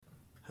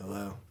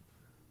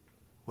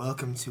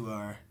Welcome to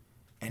our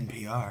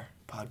NPR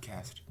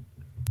podcast.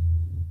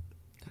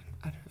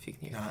 I don't know if you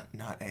can hear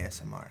Not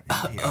ASMR.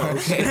 Oh,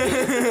 okay.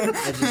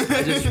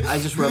 I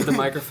just rubbed the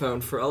microphone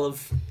for all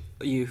of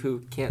you who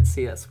can't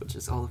see us, which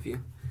is all of you.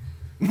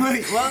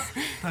 Wait, well,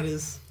 that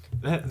is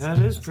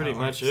pretty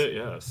much it.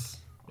 Yes.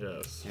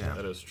 Yeah.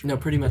 That is true. No,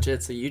 pretty much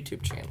it's a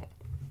YouTube channel.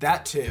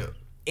 that too,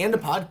 and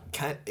a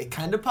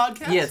kind of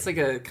podcast. Yeah, it's like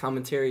a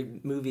commentary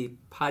movie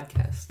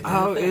podcast.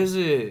 Oh, is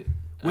it?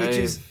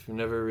 I've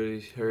never really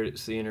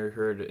seen or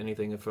heard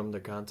anything from their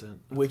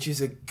content. which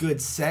is a good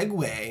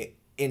segue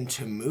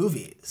into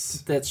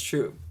movies. That's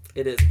true.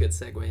 It is a good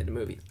segue into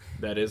movies.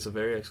 That is a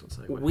very excellent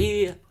segue.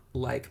 We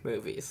like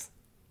movies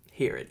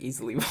here at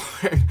Easily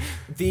Born.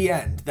 The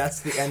end.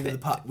 That's the end of the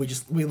pod. We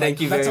Thank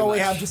you That's very all we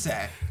much. have to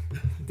say.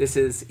 This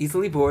is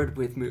Easily Bored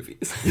with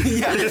movies.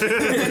 Yeah.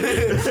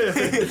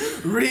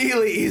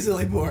 Really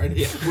easily bored.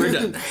 Yeah, we're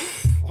done.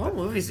 All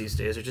movies these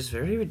days are just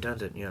very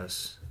redundant.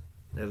 Yes,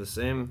 they have the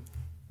same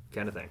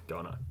kind of thing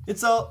going on.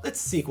 It's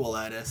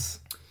sequelitis.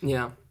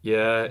 Yeah.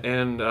 Yeah,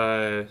 and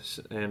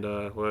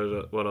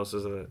what else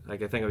is it?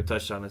 Like I think we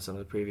touched on this in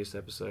the previous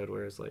episode,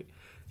 where it's like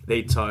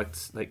they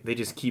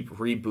just keep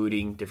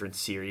rebooting different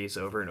series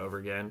over and over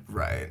again.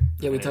 Right.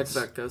 Yeah, we And talked it's-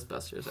 about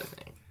Ghostbusters, I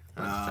think.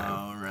 Oh, last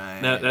time.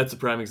 right. That's a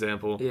prime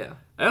example. Yeah.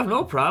 I have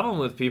no problem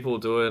with people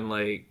doing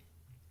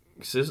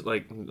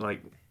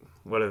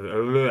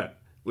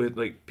with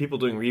people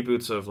doing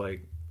reboots of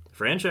like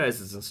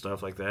franchises and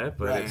stuff like that,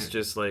 but Right. it's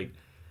just like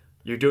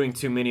you're doing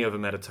too many of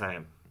them at a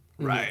time.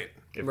 Right.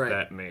 If Right.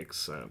 that makes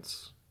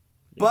sense.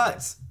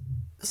 But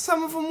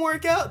some of them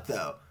work out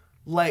though.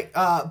 Like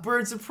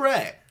Birds of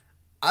Prey.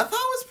 I thought it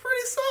was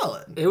pretty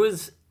solid.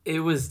 It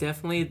was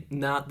definitely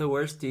not the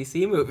worst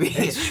DC movie.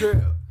 It's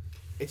true.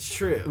 It's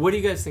true. What do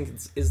you guys think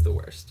is the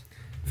worst?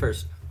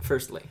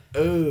 Firstly.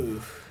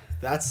 Ooh,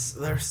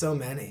 there's so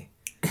many.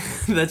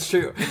 That's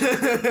true.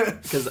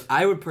 Because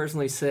I would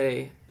personally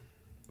say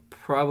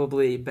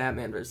probably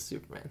Batman vs.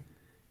 Superman.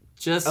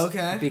 Just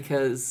Okay.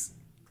 because,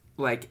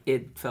 like,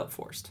 it felt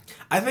forced.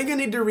 I think I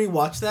need to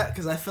rewatch that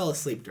because I fell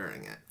asleep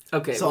during it.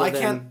 Okay, So well I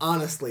then, can't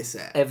honestly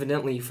say.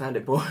 evidently you found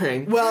it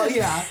boring. Well,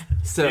 yeah.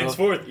 So,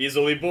 Henceforth,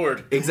 easily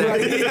bored.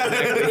 exactly.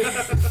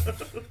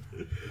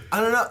 I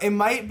don't know. It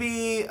might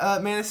be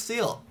Man of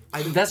Steel.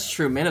 That's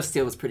true. Man of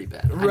Steel was pretty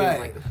bad.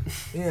 Right.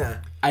 Yeah.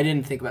 I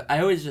didn't think about it. I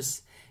always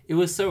just... It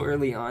was so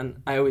early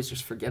on, I always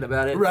just forget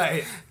about it.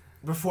 Right.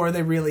 Before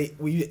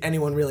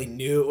anyone really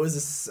knew it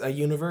was a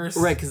universe.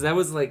 Right, because that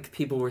was like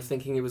people were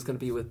thinking it was going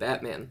to be with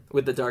Batman,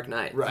 with The Dark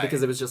Knight. Right.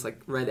 Because it was just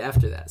like right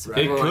after that. So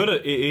Right. people were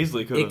like, It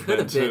easily could it have could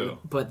been have been, too.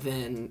 but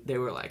then they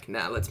were like,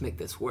 nah, let's make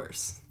this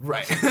worse.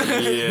 Right.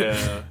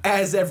 Yeah.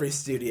 As every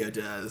studio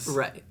does.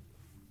 Right.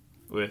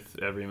 With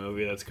every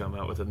movie that's come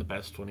out within the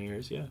past 20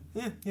 years, yeah.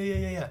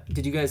 Yeah.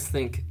 Did you guys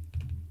think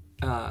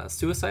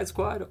Suicide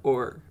Squad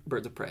or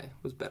Birds of Prey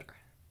was better?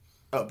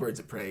 Oh, Birds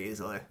of Prey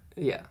easily.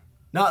 Yeah.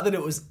 Not that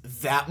it was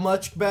that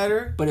much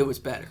better. But it was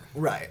better.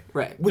 Right.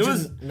 Right. Which It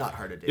is was- not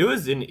hard to do. It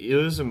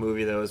was a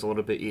movie that was a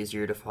little bit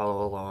easier to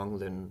follow along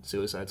than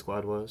Suicide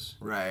Squad was.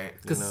 Right.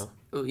 Because,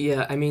 You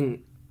yeah, I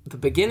mean, the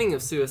beginning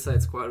of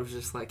Suicide Squad was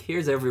just like,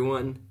 here's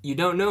everyone. You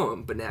don't know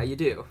them, but now you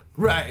do.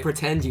 Right.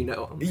 Pretend you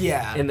know them.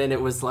 Yeah. And then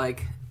it was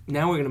like,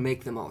 now we're going to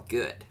make them all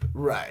good.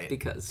 Right.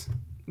 Because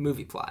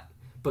movie plot.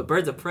 But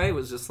Birds of Prey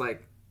was just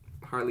like,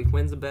 Harley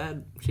Quinn's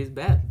she's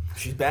bad.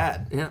 She's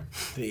bad. Yeah.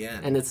 The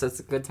end. And it's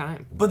a good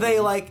time. But they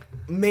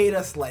made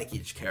us like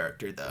each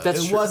character though.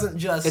 That's it true. wasn't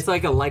just It's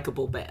like a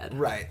likable bad.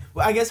 right.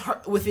 Well, I guess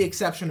with the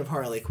exception of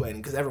Harley Quinn,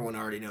 because everyone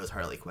already knows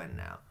Harley Quinn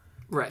now.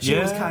 Right. She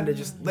Yeah. was kind of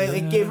just they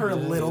gave her a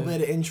little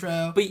bit of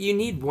intro. But you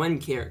need one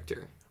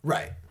character.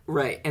 Right.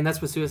 Right. And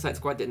that's what Suicide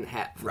Squad didn't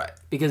have. Right.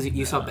 Because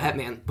you saw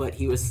Batman, but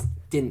he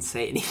didn't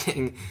say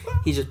anything.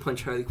 He just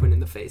punched Harley Quinn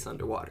in the face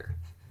underwater.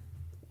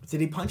 Did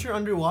he punch her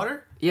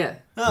underwater? Yeah.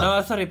 No,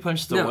 I thought he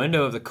punched the No.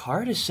 window of the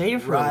car to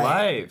save her Right.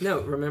 life.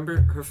 No, remember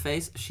her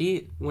face?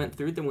 She went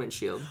through the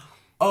windshield.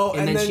 Oh,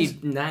 And, then she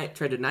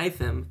tried to knife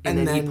him, and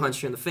and then he then-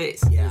 punched her in the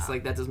face. Yeah. And it's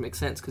like, that doesn't make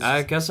sense. Cause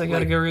I guess I gotta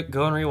like,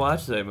 go and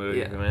rewatch that movie,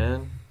 Yeah.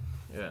 man.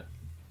 Yeah.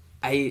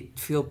 I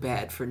feel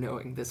bad for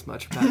knowing this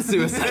much about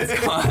Suicide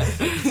Squad.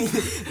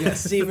 yeah,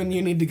 Steven,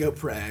 you need to go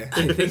pray.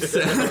 I think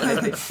so. I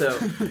think so.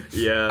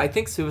 Yeah. I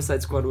think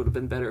Suicide Squad would have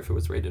been better if it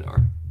was rated R.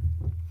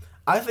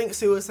 I think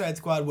Suicide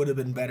Squad would have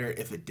been better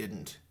if it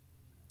didn't.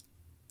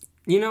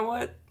 You know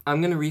what? I'm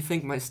going to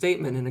rethink my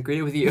statement and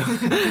agree with you.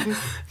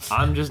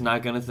 I'm just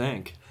not gonna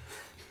think.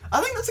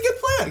 I think that's a good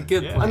plan.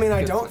 Good Yeah. plan. I mean,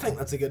 I Good don't plan. think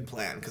that's a good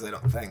plan because I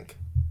don't think.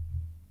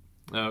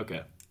 Oh,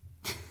 okay.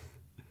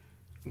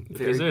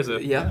 Very, there's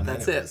a- yeah, Then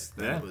that's it it. was,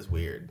 then Yeah. it was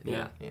weird.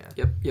 Yeah. Yeah.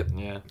 Yep.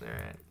 Yeah. All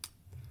right.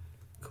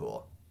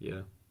 Cool.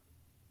 Yeah.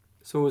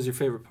 So what was your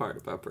favorite part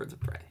about Birds of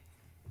Prey?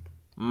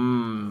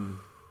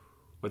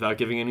 Without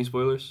giving any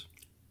spoilers?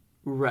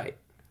 Right.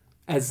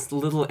 As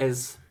little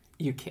as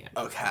you can.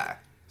 Okay.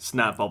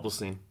 Snot bubble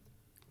scene.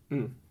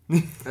 That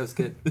was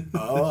good.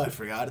 Oh, I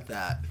forgot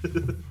that.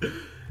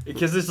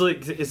 Because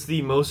it's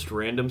the most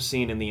random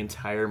scene in the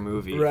entire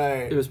movie. It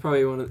Right. was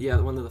probably one of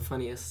the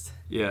funniest.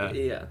 Yeah.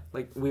 Yeah,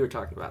 like we were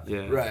talking about.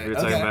 Yeah. Right, We were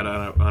talking okay.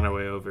 about it on our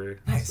way over.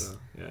 Nice. So,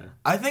 yeah.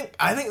 I think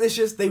this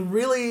just they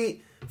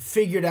really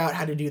figured out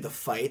how to do the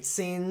fight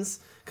scenes,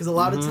 because a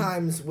lot of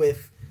times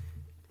with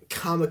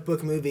comic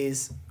book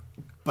movies,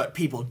 but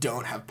people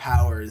don't have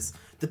powers.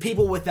 The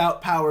people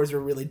without powers are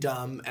really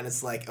dumb, and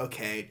it's like,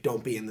 okay,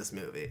 don't be in this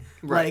movie.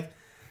 Right. Like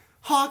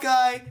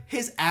Hawkeye,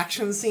 his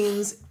action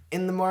scenes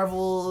in the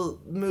Marvel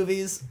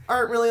movies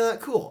aren't really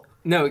that cool.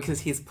 No, because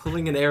he's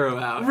pulling an arrow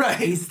out. Right.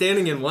 He's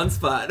standing in one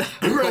spot,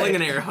 Right. pulling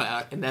an arrow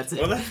out, and that's it.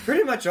 Well, that's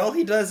pretty much all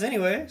he does,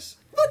 anyways.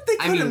 But they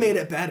I could have mean- made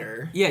it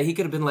better. Yeah, he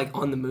could have been like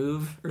on the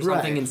move or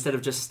something Right. instead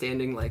of just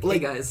standing like, "Hey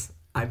Like- guys,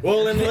 I'm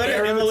Well, here." in the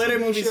Arrow later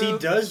TV movies, show. he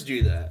does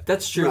do that.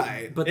 That's true.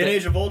 Right. But In the-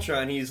 Age of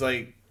Ultron, he's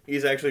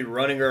actually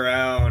running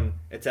around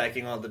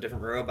attacking all the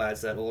different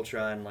robots that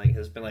Ultron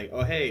has been like,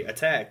 oh hey,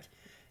 attack.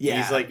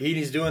 Yeah.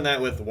 He's doing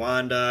that with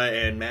Wanda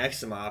and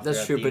Maximoff.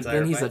 that's throughout true. the But entire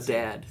then he's a fight scene.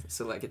 dad,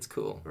 so like it's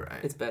cool. Right.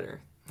 It's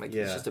better. Like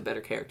Yeah. he's just a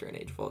better character in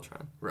Age of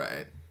Ultron.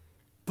 Right.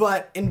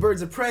 But in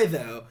Birds of Prey,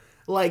 though,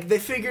 like, they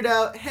figured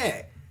out,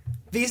 hey,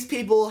 these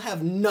people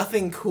have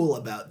nothing cool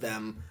about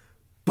them,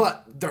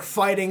 but their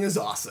fighting is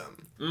awesome.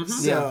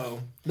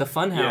 So, The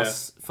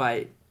Funhouse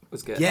fight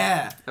was good.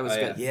 yeah. That was Oh,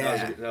 good.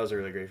 Yeah. That was a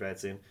really great fight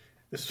scene.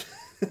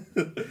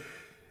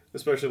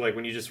 Especially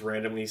when you just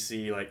randomly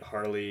see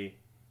Harley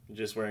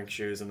just wearing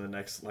shoes, and the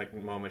next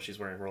moment she's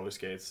wearing roller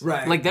skates.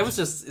 Right. Like that was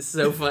just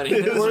so funny.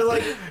 Or,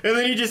 like, And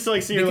then you just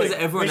see her because like,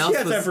 everyone wait, else she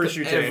has to have her was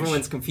shoe change.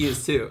 everyone's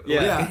confused too.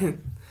 Yeah. yeah.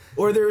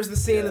 Or there was the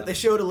scene Yeah. that they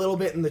showed a little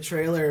bit in the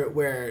trailer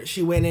where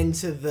she went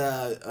into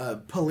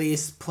the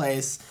police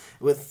place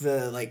with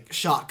the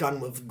shotgun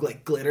with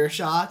glitter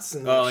shots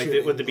and Oh,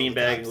 shooting with the little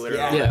beanbag and cops. glitter.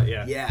 Yeah.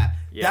 Yeah. Yeah.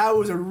 Yeah. That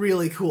was a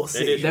really cool They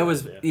scene. did That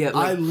was Yeah.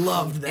 like, I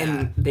loved that.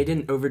 and they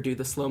didn't overdo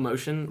the slow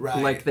motion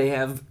Right. like they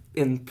have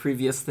in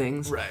previous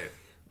things. Right.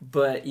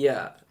 But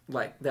yeah,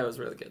 like that was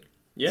really good.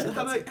 Yeah. So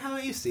how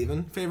about you,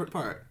 Steven? Favorite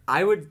part?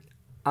 I would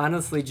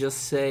honestly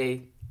just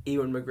say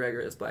Ewan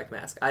McGregor as Black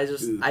Mask.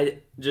 Just I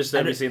every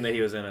don't- scene that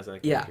he was in, I was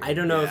like, Yeah, I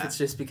don't know if Yeah. it's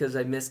just because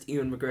I missed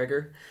Ewan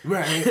McGregor,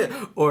 Right.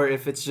 or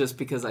if it's just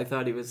because I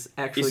thought he was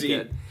You actually see,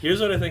 good. here's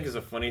what I think is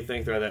a funny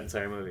thing throughout that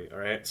entire movie. All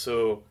right,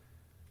 so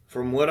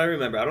from what I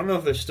remember, I don't know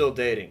if they're still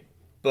dating,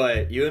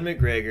 but Ewan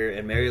McGregor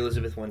and Mary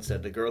Elizabeth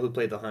Winstead, the girl who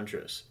played the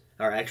Huntress,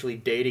 are actually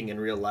dating in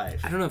real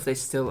life. I don't know if they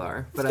still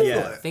are, but Still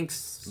I are. think.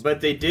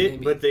 But they did.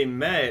 Maybe. But they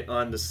met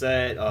on the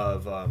set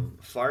of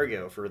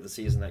Fargo for the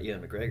season that Ewan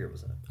McGregor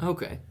was in.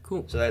 Okay,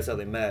 cool. So that's how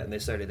they met, and they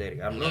started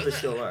dating. I don't know if they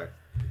still are.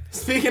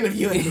 Speaking of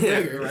you and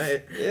McGregor,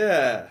 Right?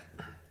 Yeah.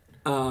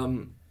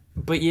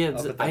 But yeah,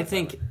 I'll put that I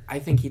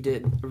in think he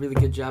did a really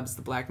good job as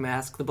the Black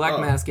Mask. The Black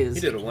Oh, Mask is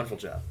He did a wonderful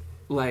job.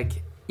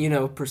 like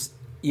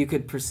you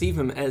could perceive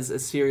him as a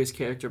serious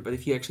character, but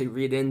if you actually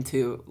read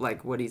into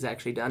like what he's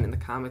actually done in the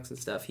comics and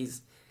stuff,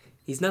 he's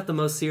not the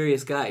most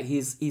serious guy.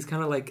 He's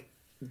kind of like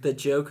the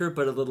Joker,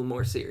 but a little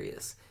more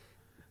serious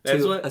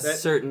That's to what- a that-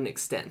 certain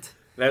extent.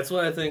 That's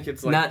why I think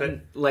it's like Not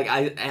that. like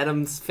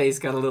Adam's face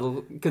got a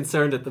little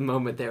concerned at the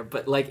moment there,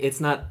 but like it's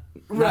not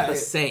the Right.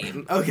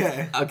 same.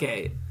 Okay,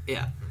 Okay,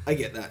 yeah. I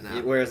get that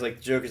now. Whereas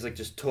Joker's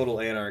just total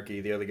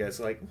anarchy. The other guy's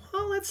like,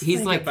 well, let's He's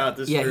think like, about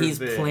this. yeah, for a he's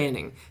bit.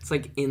 planning. It's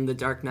like in The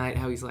Dark Knight,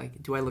 how he's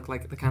like, do I look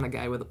like the kind of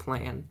guy with a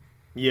plan?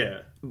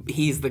 Yeah,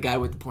 He's the guy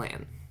with the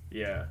plan.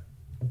 yeah,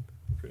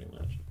 pretty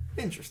much.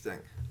 Interesting.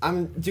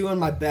 I'm doing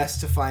my best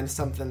to find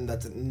something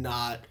that's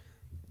not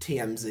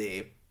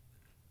TMZ.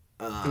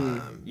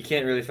 You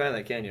can't really find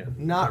that, can you?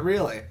 Not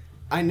really.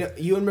 I know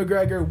Ewan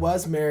McGregor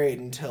was married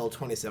until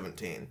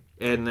 2017.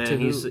 And To then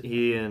who?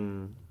 he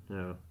and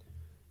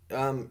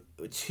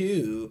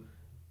To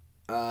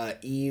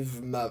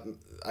Eve.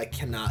 I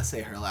cannot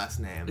say her last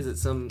name. Is it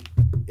some?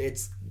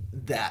 It's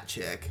that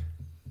chick.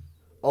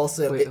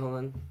 Also, Wait, hold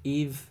on.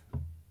 Eve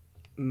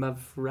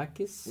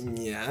Mavrakis.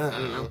 yeah, I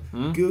don't know.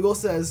 Hmm? Google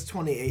says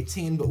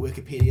 2018, but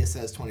Wikipedia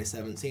says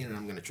 2017, and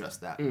I'm gonna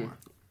trust that more.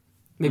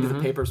 Maybe the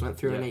papers went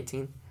through in Yeah.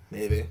 18.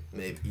 Maybe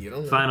you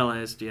don't know.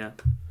 finalized. Yeah.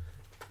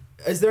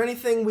 Is there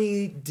anything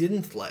we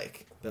didn't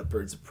like about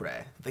Birds of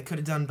Prey? They could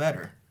have done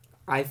better.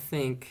 I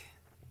think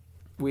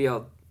we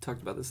all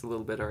talked about this a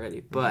little bit already,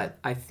 but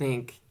I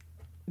think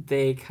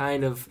they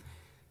kind of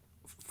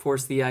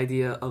forced the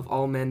idea of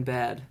all men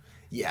bad,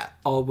 Yeah.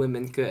 all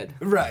women good.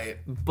 Right.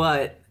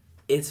 But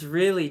it's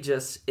really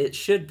just, it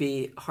should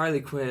be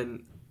Harley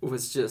Quinn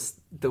was just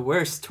the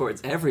worst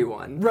towards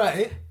everyone.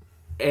 Right.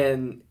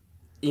 And,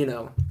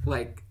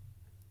 like,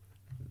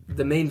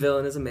 the main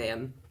villain is a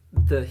man,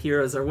 the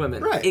heroes are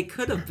women. Right. It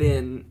could have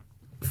been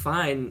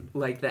fine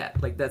like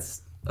that. Like,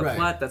 that's a Right.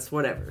 plot, that's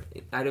whatever.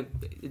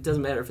 It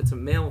doesn't matter if it's a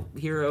male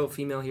hero,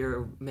 female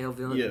hero, male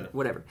villain, Yeah.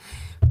 whatever.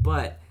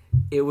 But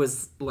it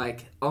was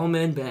like all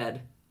men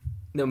bad,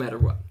 no matter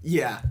what.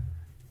 Yeah.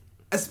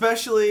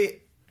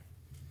 Especially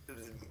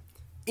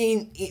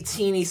in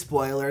teeny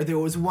spoiler, there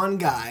was one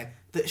guy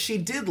that she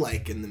did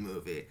like in the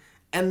movie.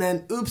 And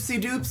then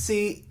oopsie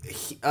doopsie,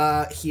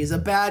 he's a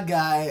bad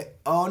guy.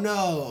 Oh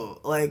no.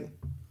 Like,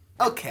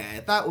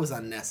 okay, that was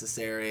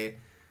unnecessary.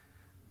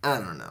 I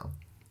don't know.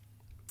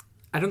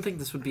 I don't think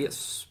this would be a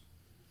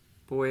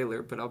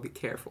spoiler, but I'll be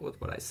careful with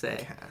what I say.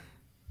 Okay.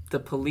 The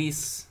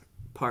police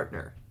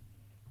partner.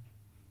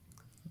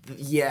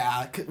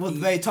 Yeah, well,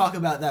 they talk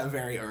about that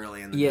very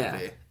early in the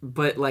movie.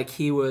 But like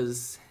he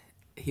was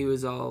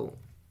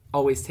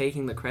always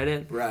taking the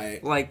credit.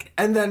 Right. Like,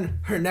 and then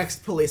her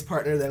next police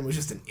partner then was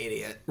just an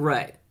idiot.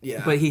 right.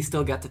 Yeah. But he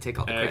still got to take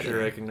all the I actually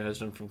credit.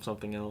 recognized him from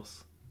something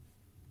else.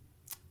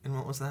 And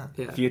what was that?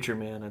 Yeah. Future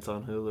Man. It's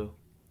on Hulu.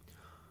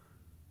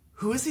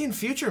 Who is he in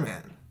Future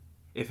Man?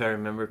 If I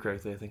remember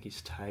correctly, I think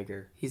he's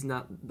Tiger. He's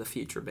not the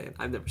future man.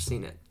 I've never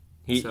seen it.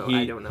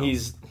 I don't know.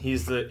 He's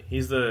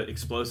the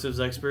explosives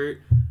expert.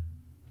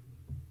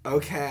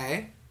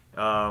 Okay.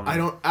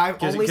 I've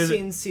I've only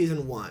seen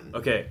season 1.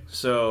 Okay,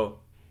 so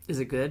Is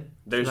it good?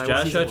 there's 'Cause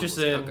I was Josh season one was-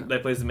 Hutcherson okay.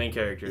 that plays the main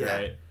character, Yeah.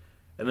 right?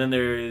 And then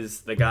there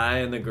is the guy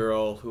and the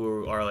girl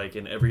who are like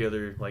in every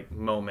other like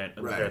moment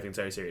of Right. the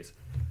entire series.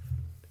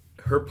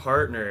 Her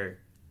partner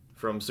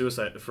from not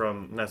Suicide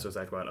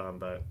Squad,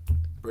 but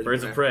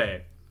Birds of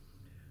Prey.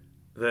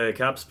 The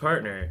cop's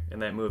partner in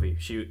that movie,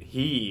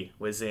 he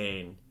was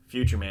in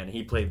Future Man.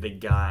 He played the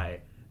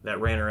guy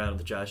that ran around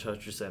with Josh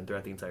Hutcherson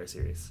throughout the entire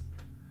series.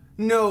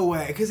 No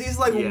way, because he's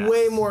like Yes.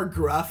 way more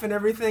gruff and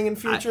everything in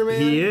Future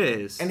Man. He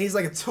is. And he's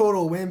like a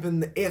total wimp,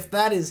 and if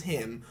that is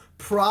him,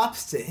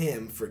 props to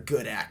him for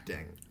good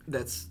acting.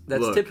 That's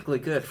Look. typically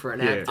good for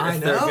an Yeah. actor. I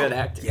if know. they're good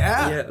acting.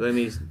 Yeah. Let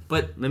me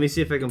But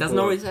see if I can doesn't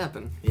pull always up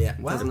happen. Yeah.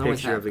 Well, Doesn't a always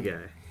picture of the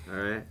happen. guy. All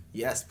right.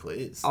 yes,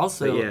 please.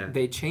 Also, But yeah.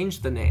 they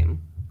changed the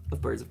name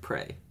of Birds of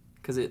Prey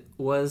because it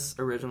was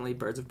originally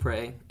Birds of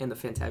Prey and the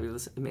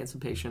Fantabulous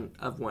Emancipation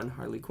of One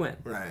Harley Quinn.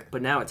 Right.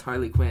 But now it's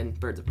Harley Quinn,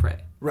 Birds of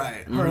Prey.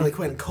 Right. Harley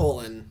Quinn :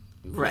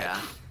 Right.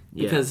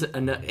 Yeah. Because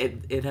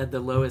it had the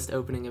lowest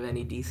opening of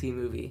any DC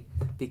movie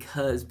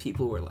because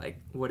people were like,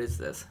 "What is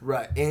this?"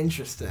 Right.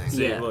 Interesting.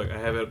 See, Yeah. look, I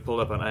have it pulled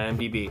up on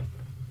IMDb.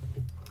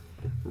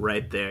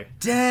 Right there.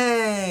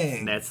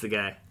 Dang. That's the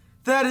guy.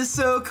 That is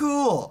so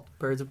cool.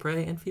 Birds of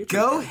Prey and Future.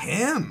 Go Prey.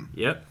 him.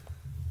 Yep.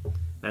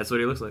 That's what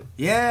he looks like.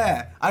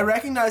 Yeah. I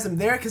recognize him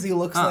there because he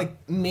looks Huh.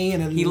 like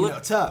mean and He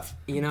tough.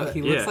 You know, But-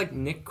 he looks Yeah. like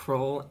Nick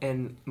Kroll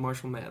and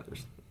Marshall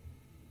Mathers,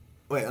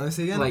 Wait, let me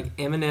see again. like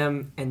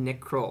Eminem and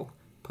Nick Kroll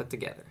put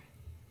together.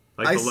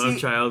 Like I the love see-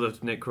 child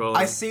of Nick Kroll.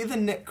 I see the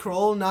Nick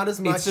Kroll, not as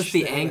much. It's just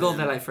the as angle Eminem.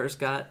 that I first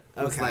got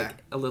was Okay. like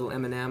a little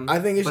Eminem. I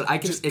think it's but I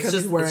can. just It's 'cause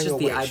just he's wearing it's just a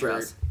the white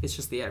eyebrows. shirt. It's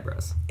just the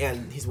eyebrows.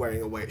 And he's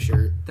wearing a white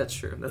shirt. That's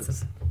true.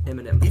 That's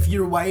Eminem. If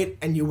you're white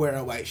and you wear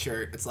a white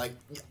shirt, it's like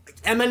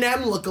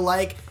Eminem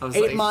lookalike. I was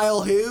 8 like-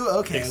 Mile who?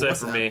 Okay. Except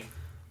what's for up? me.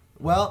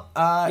 Well,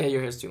 Yeah,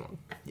 your hair's too long.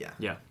 yeah.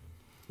 Yeah.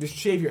 Just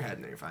shave your head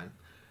and then you're fine.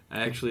 I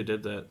actually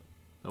did that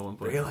at one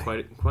point. Really?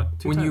 Quite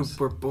two When times. you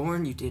were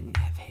born, you didn't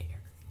have hair.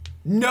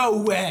 No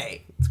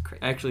way. It's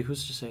crazy. Actually,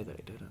 who's to say that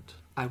I didn't?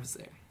 I was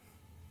there.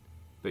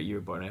 But you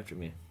were born after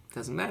me.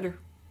 Doesn't matter.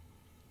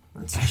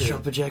 That's Astral true.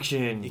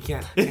 projection. You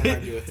can't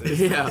argue with this.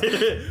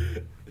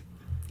 Yeah.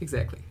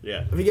 Exactly.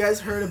 Yeah. Have you guys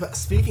heard about?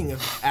 Speaking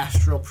of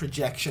astral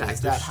projection, is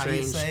Doctor that how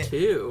you Strange say it?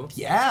 2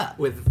 Yeah.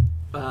 with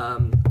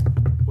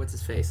what's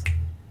his face?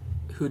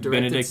 Who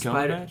directed Benedict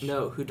Spider? Cumberbatch?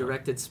 No, who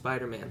directed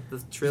Spider-Man?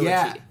 The trilogy.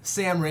 Yeah.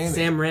 Sam Raimi.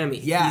 Sam Raimi.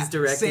 Yeah. He's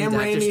directing Sam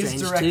Doctor Raimi's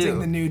Strange directing 2.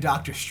 the new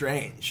Doctor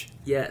Strange.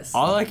 Yes.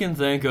 All I can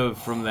think of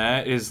from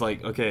that is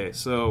like, okay,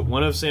 so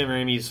one of Sam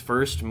Raimi's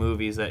first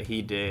movies that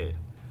he did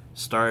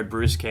starred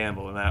Bruce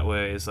Campbell, and that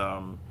was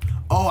Oh,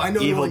 I know.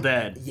 the Evil one-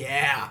 Dead.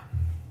 Yeah.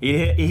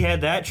 He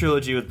had that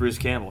trilogy with Bruce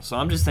Campbell. So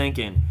I'm just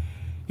thinking,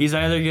 he's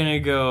either gonna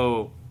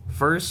go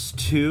first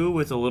 2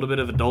 with a little bit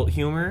of adult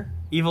humor,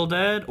 Evil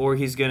Dead, or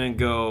he's gonna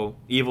go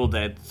Evil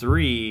Dead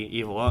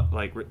 3,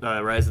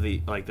 Rise of the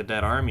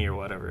Dead Army or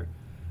whatever,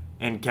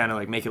 and kind of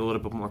like make it a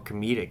little bit more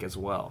comedic as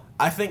well.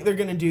 I think they're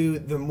gonna do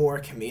the more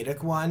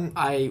comedic one.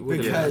 I would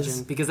Because-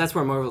 imagine because that's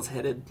where Marvel's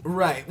headed.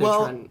 Right. They're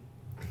Well, trying-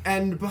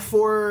 and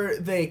before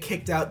they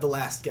kicked out the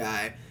last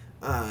guy,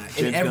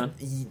 James Gunn?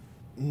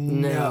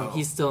 No,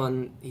 he's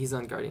on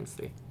Guardians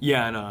 3.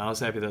 Yeah, I know. I was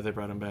happy that they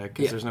brought him back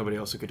because Yeah. there's nobody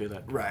else who could do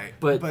that. right.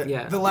 But,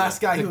 yeah. the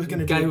last guy The who was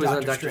gonna guy do who was on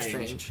Doctor Doctor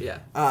Strange. Strange.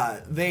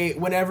 Yeah.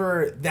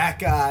 Whenever that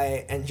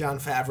guy and Jon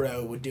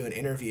Favreau would do an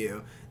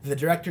interview, the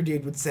director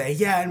dude would say,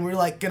 "Yeah, and we're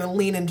like gonna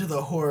lean into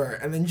the horror,"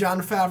 and then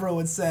Jon Favreau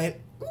would say,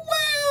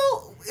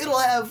 "Well, it'll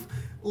have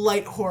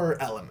light horror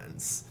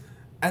elements."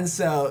 And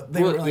so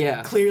they Well, were like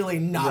yeah. clearly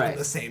not on Right.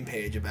 the same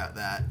page about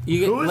that. You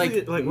get Who is like,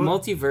 it- like, what-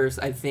 multiverse.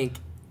 I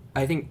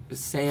think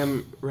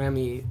Sam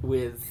Raimi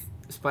with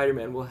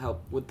Spider-Man will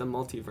help with the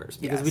multiverse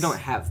because we Yes. don't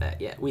have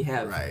that yet. We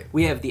have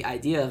Right. the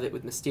idea of it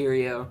with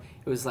Mysterio.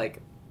 It was like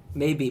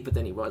maybe, but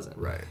then he wasn't.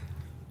 Right.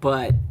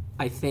 But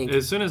I think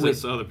As soon as I with,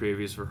 saw the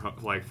previews for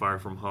like Far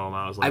From Home,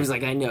 I was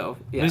like, I know.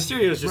 Yeah.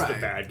 Mysterio's just Right. a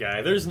bad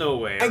guy. There's no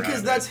way. And because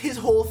around that's it. his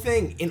whole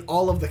thing in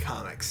all of the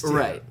comics, too.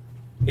 Right.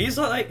 He's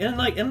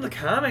in the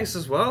comics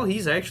as well.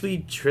 He's actually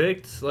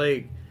tricked.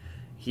 Like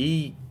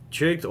he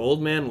tricked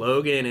Old Man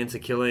Logan into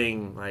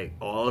killing like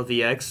all of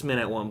the X-Men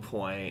at one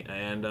point,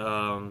 and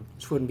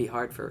Which wouldn't be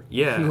hard for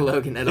yeah,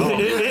 Logan at all.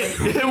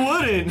 it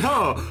wouldn't,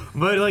 no.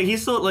 But like he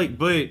still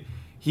but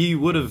he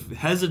would have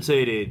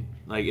hesitated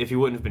like if he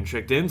wouldn't have been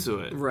tricked into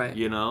it, Right.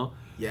 You know,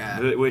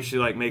 Yeah. which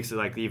like makes it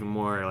like even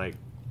more like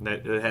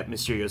that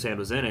Mysterio's hand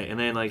was in it, and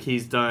then like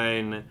he's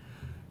done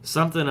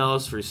something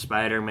else for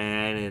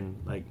Spider-Man and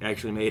like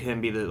actually made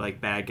him be the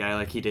like bad guy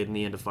like he did in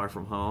the end of Far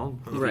From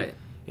Home. Right.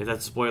 If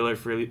that's a spoiler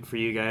for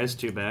you guys,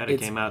 too bad.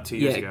 It came out 2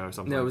 years ago or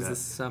something No, it like was that. this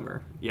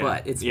summer. Yeah.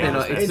 But it's Yeah,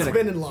 been it's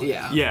been in long.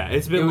 Yeah. Yeah,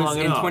 it's It been was long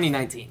in enough.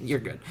 2019. You're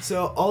good.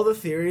 So all the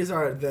theories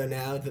are though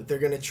now that they're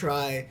gonna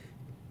try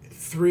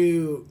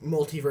through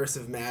Multiverse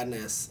of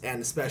Madness,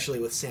 and especially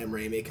with Sam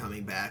Raimi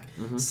coming back,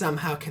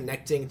 somehow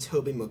connecting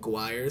Tobey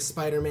Maguire's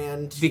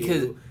Spider-Man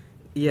to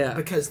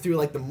because through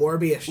like the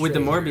Morbius with the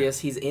trailer- Morbius,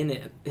 he's in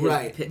it.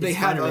 Right, they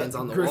have Spider-Man's a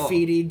on the wall.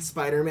 graffitied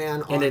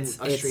Spider-Man on And a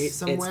street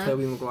somewhere. It's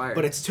Tobey Maguire.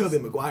 But it's Tobey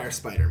Maguire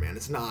Spider-Man.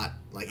 It's not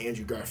like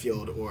Andrew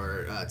Garfield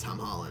or Tom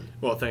Holland.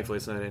 Well, thankfully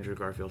it's not Andrew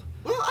Garfield.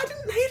 Well, I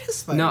didn't hate his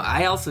Spider-Man. No,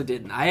 I also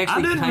didn't. I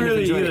actually I didn't kind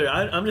really of enjoyed either.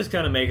 it. I'm just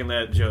kind of making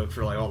that joke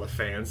for like all the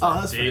fans Oh,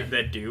 that's fair.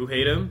 that do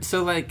hate him.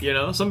 So like, You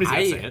know, somebody's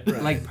gonna say it.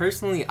 Right. like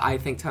personally, I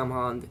think Tom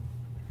Holland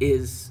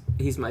he's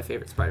my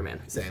favorite Spider-Man.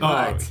 Same.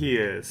 Oh, But- he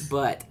is.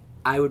 But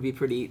I would be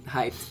pretty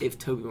hyped if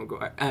Tobey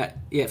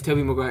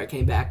Maguire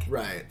came back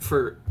Right.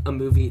 for a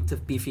movie to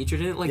be featured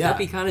in it. Like Yeah. that'd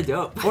be kind of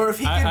dope. Or if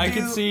he could I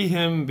do... could see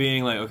him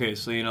being like, okay,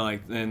 so you know,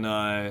 like in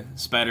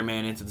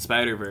Spider-Man Into the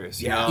Spider-Verse,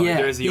 you Yeah. know, Yeah,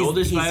 there's the he's-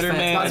 older he's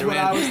Spider-Man. That's what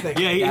I was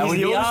thinking. Yeah, That he's would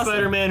the be older awesome.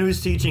 Spider-Man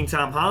who's teaching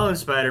Tom Holland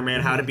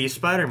Spider-Man how to be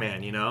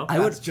Spider-Man. You know, I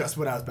would That's just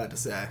what I was about to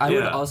say. I would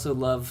Yeah. also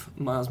love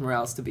Miles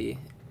Morales to be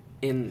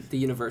in the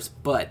universe,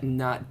 but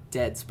not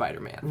dead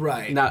Spider-Man.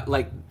 Right. Not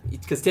like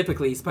because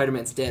typically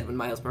Spider-Man's dead when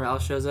Miles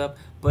Morales shows up,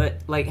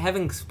 but like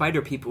having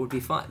Spider people would be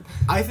fun.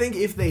 I think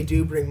if they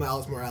do bring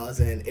Miles Morales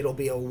in, it'll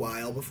be a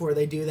while before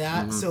they do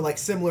that. Mm-hmm. So like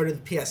similar to the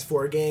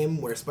PS4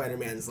 game where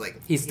Spider-Man's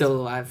like He's still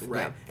alive,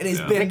 right, yeah. and he's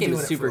Yeah. been That game doing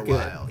is it super for a good.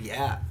 while.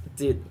 Yeah.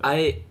 Dude,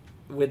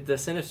 with the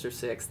Sinister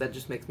Six, that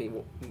just makes me.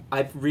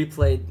 I've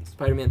replayed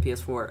Spider-Man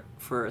PS4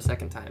 for a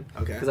second time.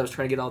 Okay. Because I was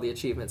trying to get all the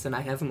achievements, and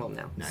I have them all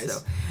now. Nice. So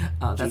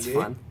that's GG.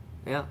 fun.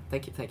 Yeah,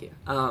 thank you.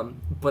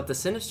 But the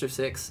Sinister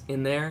Six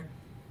in there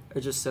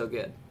are just so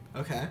good.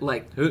 Okay.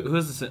 Like,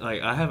 who's the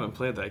like? I haven't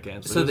played that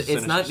game. so who's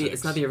it's not Sinister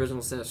it's not the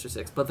original Sinister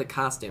Six, but the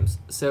costumes.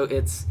 So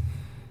it's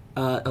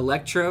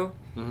Electro.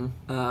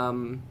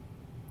 Mhm.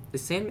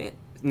 Is Sandman?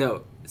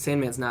 No,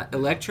 Sandman's not.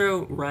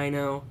 Electro,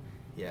 Rhino,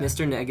 Yeah.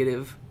 Mr.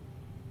 Negative,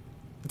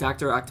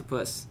 Dr.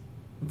 Octopus,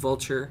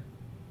 Vulture.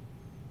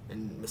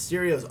 And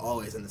Mysterio's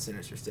always in the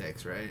Sinister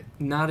Six, right?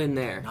 Not in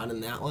there. Not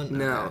in that one.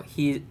 No,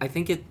 Okay. I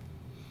think it.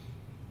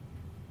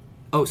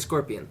 Oh,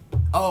 Scorpion.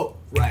 Oh,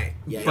 right.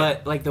 Yeah.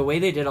 But like the way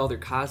they did all their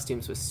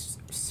costumes was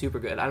super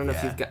good. I don't know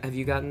if Yeah. have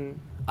you gotten.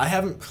 I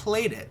haven't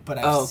played it, but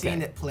I've Oh, okay.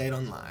 seen it played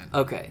online.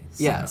 Okay,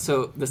 yeah.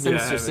 So the Yeah, I Sinister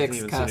haven't Six even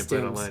seen it played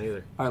costumes online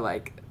either. are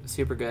like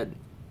super good.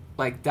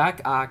 Like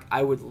Doc Ock,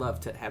 I would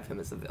love to have him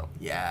as a villain.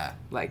 Yeah.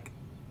 Like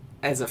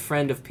as a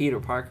friend of Peter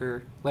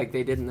Parker, like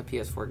they did in the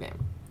PS4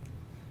 game.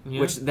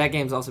 Yeah. Which that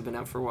game's also been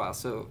out for a while.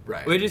 So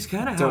Right. Which is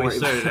kind of Don't how he worry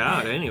started about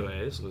out, it.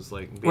 anyways. Was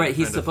like being right, a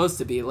he's friend of- supposed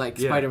to be like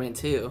Yeah. Spider-Man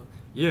 2,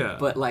 yeah,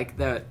 but like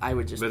that, I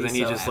would just. but be then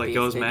he so just like happy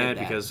goes if they did mad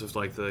that. because of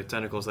like the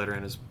tentacles that are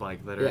in his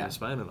like that are in Yeah. his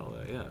spine and all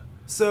that. Yeah.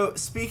 So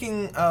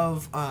speaking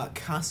of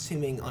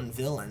costuming on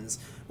villains,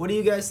 what do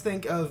you guys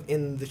think of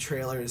in the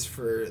trailers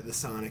for the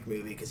Sonic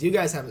movie? Because you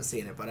guys haven't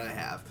seen it, but I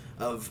have.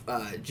 Of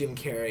Jim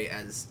Carrey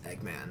as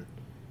Eggman,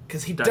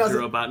 because he Dr.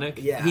 doesn't. Robotnik.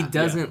 Yeah. He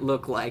doesn't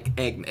look like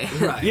Eggman.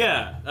 Right.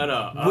 Yeah, I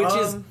know. Which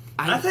is-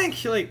 I think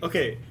like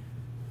okay.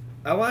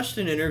 I watched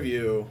an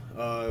interview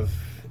of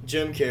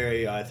Jim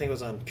Carrey. I think it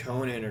was on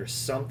Conan or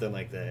something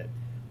like that,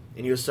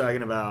 and he was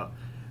talking about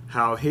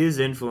how his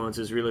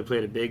influences really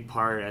played a big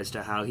part as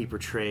to how he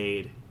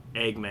portrayed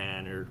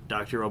Eggman or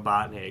Dr.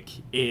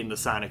 Robotnik in the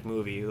Sonic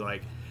movie,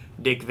 like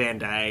Dick Van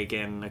Dyke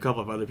and a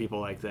couple of other people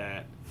like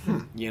that.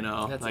 You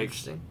know, That's like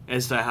interesting.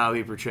 as to how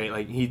he portrayed,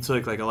 like he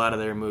took like a lot of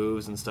their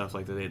moves and stuff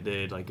like that they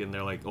did, like in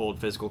their like old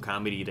physical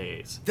comedy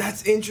days.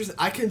 That's interesting.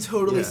 I can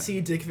totally Yeah. see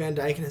Dick Van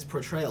Dyke in his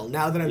portrayal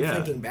now that I'm Yeah.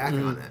 thinking back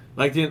on it.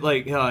 Like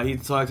he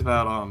talked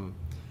about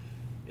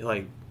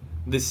like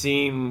the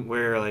scene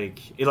where like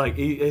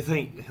I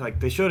think like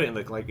they showed it in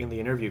in the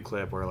interview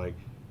clip where like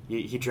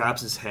he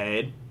drops his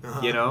head,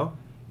 Uh-huh. you know,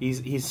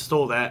 he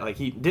stole that, like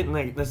he didn't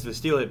like necessarily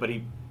steal it, but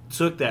he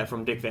took that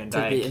from Dick Van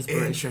Took the Dyke.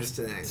 inspiration.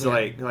 Interesting. So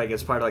like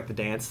as part of like the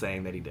dance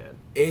thing that he did.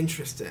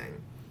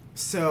 Interesting.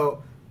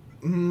 So,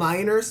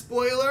 minor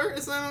spoiler,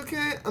 is that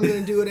okay? I'm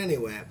gonna do it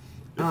anyway.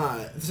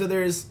 So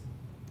there's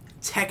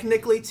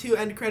technically 2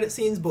 end credit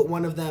scenes, but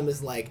one of them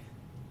is like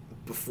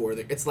before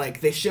it's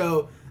like they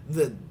show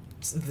the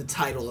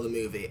title of the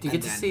movie. Do you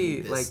and get to then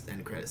see this like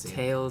end credit scene?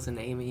 Tails and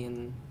Amy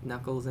and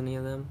Knuckles, any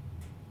of them?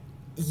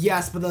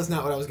 Yes, but that's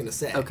not what I was gonna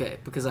say. Okay,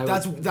 because I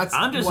That's would, that's.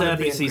 I'm just one of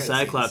happy the to see end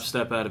credit Cyclops scenes.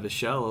 step out of his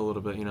shell a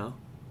little bit, you know.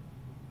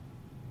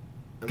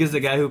 Because the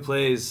guy who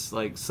plays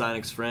like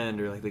Sonic's friend,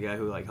 or like the guy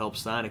who like helps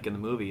Sonic in the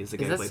movie, is the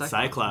guy who that played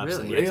Cyclops? Cyclops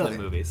in the Really? X-Men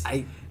movies.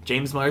 I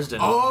James Marsden.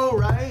 Oh,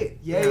 right.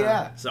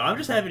 Yeah. So I'm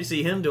just happy to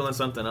see him doing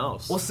something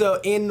else. Well, so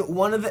in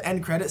one of the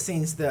end credit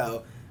scenes,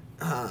 though,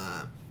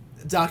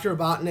 Dr.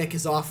 Robotnik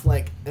is off,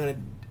 like, in a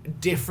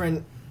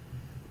different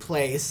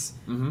place.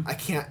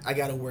 I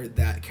gotta word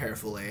that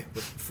carefully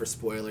for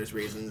spoilers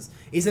reasons.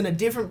 He's in a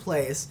different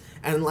place,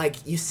 and,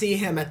 like, you see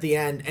him at the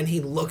end, and he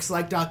looks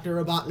like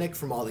Dr. Robotnik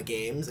from all the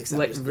games, except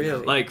Like, just,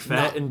 really? Like fat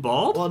not- and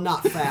bald? Well,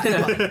 not fat,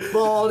 but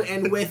bald,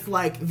 and with,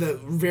 like, the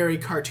very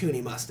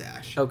cartoony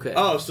mustache. okay.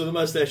 Oh, so the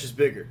mustache is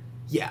bigger.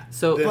 Yeah.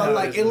 So- but, How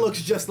like, is it it?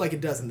 looks just like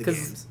it does in the because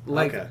games.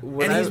 like Okay.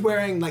 what And I, he's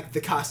wearing, like,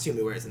 the costume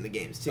he wears in the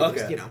games, too.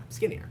 Okay. Just,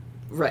 skinnier.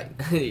 right,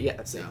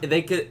 yeah. So-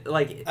 They could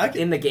like I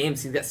could- in the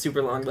games he's got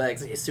super long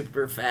legs and he's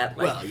super fat.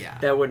 Like, Well, yeah.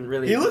 that wouldn't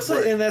really. He looks like,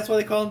 work. and that's why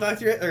they call him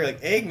or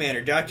like Eggman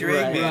or Dr.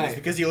 Right. Eggman. Right. It's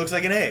because he looks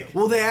like an egg.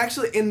 Well, they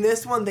actually, in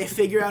this one, they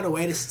figure out a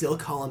way to still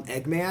call him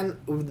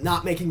Eggman,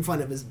 not making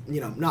fun of his,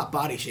 not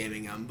body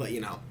shaming him, but,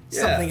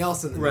 something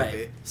else in the Right.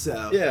 movie.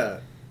 So, Yeah.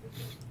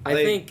 I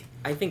Like-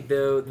 think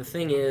though the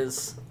thing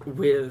is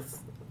with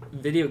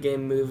video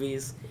game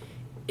movies,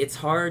 it's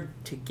hard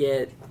to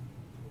get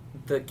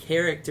the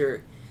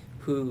character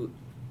who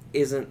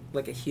isn't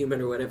like a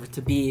human or whatever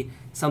to be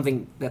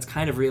something that's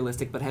kind of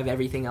realistic but have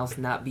everything else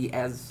not be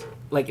as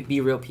like be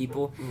real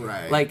people.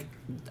 Right. Like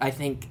I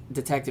think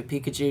Detective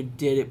Pikachu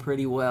did it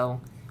pretty well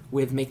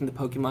with making the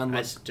Pokemon I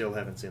look. still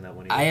haven't seen that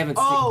one either. I haven't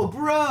oh,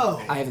 bro!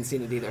 I haven't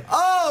seen it either.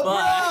 Oh,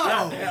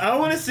 But- bro! I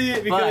want to see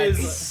it But- It's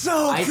because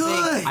so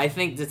good! I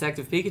think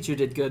Detective Pikachu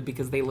did good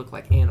because they look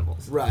like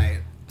animals.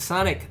 Right,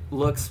 Sonic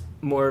looks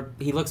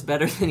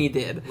better than he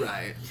did.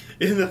 right.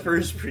 in the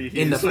first preview,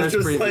 In the first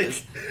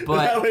previews, but-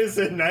 that was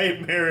a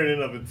nightmare in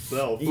and of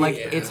itself. Like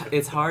Yeah.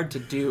 it's hard to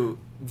do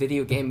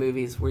video game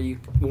movies where you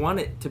want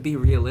it to be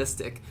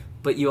realistic,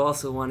 but you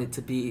also want it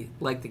to be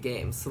like the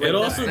games. So, like, It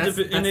also that's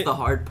depe- the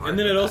hard part. And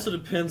then it about also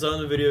depends on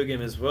the video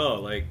game as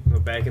well. Like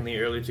back in the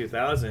early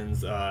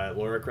 2000s,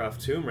 Lara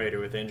Croft Tomb Raider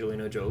with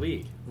Angelina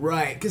Jolie.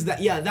 Right, because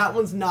that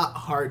one's not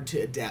hard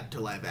to adapt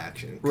to live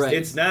action. Right.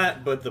 It's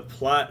not, but the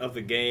plot of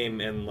the game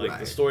and like the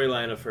Right.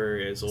 storyline of her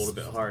is a little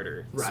bit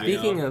harder. Right.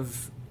 Speaking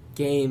of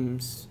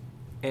games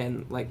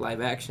and like live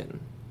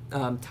action,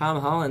 Tom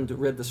Holland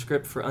read the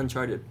script for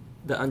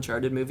the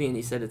Uncharted movie, and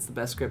he said it's the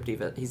best script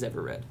he's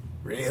ever read.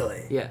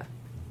 Really? Yeah.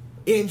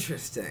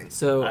 Interesting.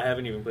 So I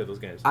haven't even played those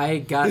games. I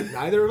got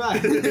Neither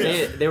have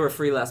I. they were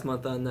free last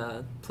month on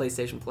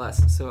PlayStation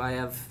Plus, so I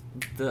have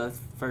the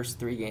first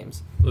 3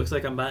 games. Looks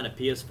like I'm buying a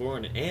PS4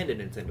 and a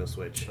Nintendo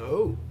Switch.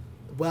 Oh.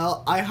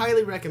 Well, I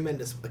highly recommend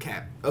this. Okay.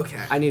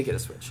 I need to get a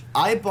Switch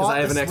I because bought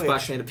I have an the Xbox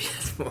Switch. and a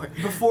PS4.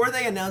 Before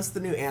they announced the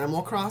new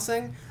Animal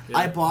Crossing, Yeah.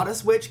 I bought a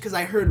Switch because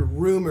I heard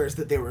rumors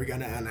that they were going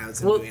to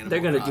announce a Well, new Animal they're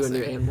going to do a Crossing.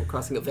 new Animal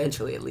Crossing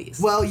eventually, at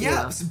least. Well, you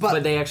yes, know?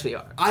 but- they actually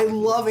are. I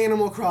love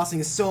Animal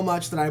Crossing so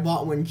much that I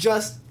bought one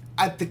just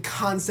at the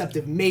concept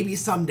of maybe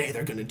someday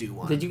they're going to do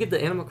one. Did you get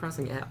the Animal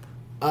Crossing app?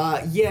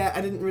 Yeah,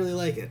 I didn't really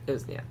like it. It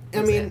was it I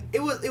was mean,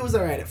 it was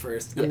alright at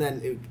first, and Yeah.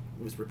 then it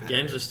was repetitive.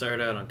 Games that start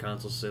out on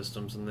console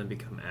systems and then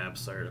become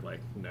apps are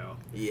like, no.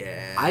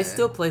 Yeah. I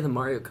still play the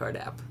Mario Kart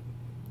app.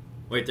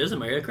 Wait, there's a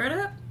Mario Kart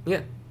app? Yeah.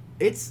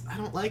 I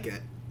don't like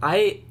it.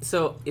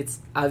 So it's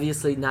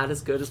obviously not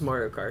as good as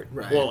Mario Kart,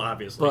 Right. Well,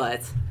 obviously.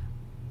 but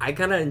I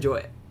kind of enjoy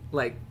it.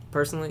 Like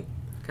personally,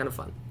 kind of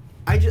fun.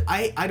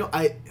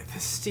 The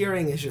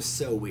steering is just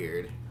so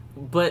weird.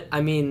 But I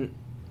mean,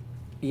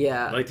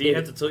 yeah. Like, do you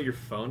have to tilt your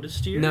phone to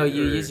steer? No,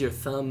 you or- use your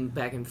thumb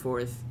back and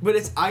forth. But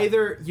it's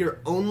either you're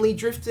only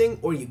drifting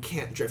or you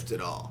can't drift at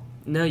all.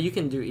 No, you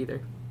can do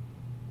either.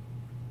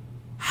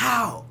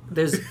 How?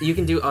 You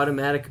can do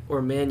automatic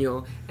or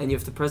manual, and you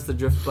have to press the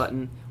drift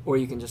button, or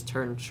you can just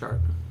turn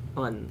sharp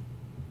on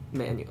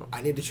manual.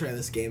 I need to try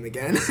this game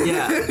again.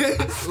 Yeah,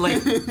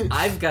 like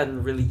I've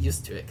gotten really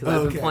used to it because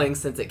I've Okay. been playing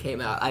since it came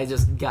out. I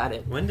just got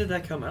it. When did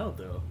that come out,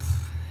 though?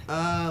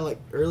 Like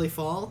early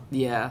fall.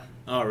 Yeah,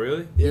 Oh,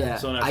 really? yeah.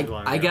 So not too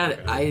long I ago, got it.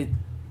 okay.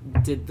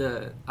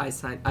 I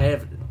signed. I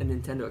have a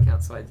Nintendo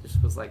account, so I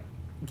just was like,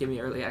 "Give me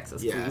early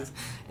access, Yeah. please,"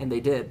 and they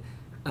did,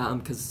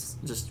 because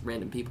just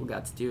random people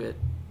got to do it.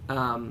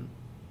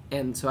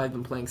 And so I've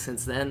been playing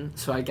since then.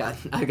 So I've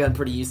gotten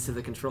pretty used to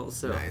the controls.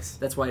 So Nice.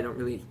 that's why I don't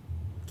really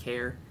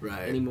care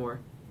Right. anymore.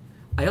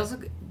 I also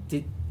got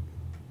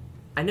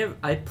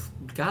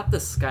the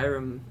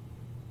Skyrim,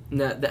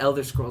 no, the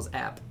Elder Scrolls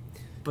app,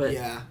 but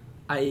Yeah.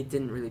 I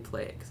didn't really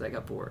play it because I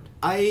got bored.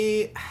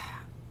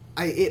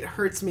 It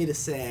hurts me to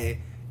say,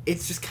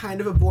 it's just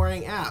kind of a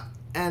boring app,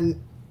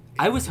 and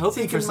I was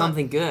hoping for taken my-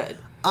 something good.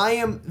 I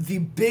am the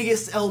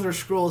biggest Elder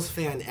Scrolls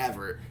fan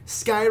ever.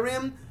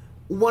 Skyrim,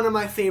 one of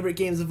my favorite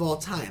games of all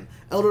time.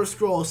 Elder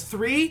Scrolls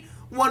 3,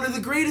 one of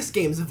the greatest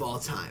games of all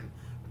time.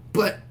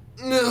 But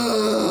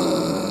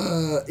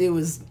it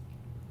was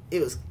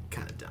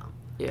kind of dumb.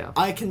 Yeah.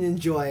 I can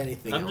enjoy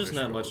anything. I'm Elder just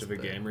not much Scrolls, of a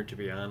but gamer, to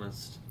be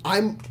honest.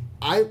 I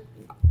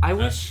I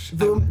wish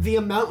The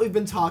amount we've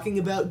been talking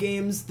about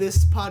games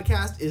this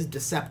podcast is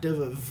deceptive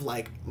of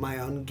like my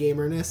own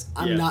gamerness.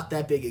 I'm not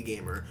that big a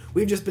gamer.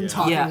 We've just been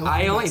talking. Yeah, a lot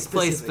I about only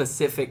play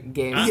specific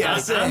games. Yeah,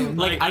 like, same.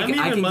 like I I'm can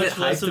even get much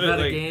less hyped of it, about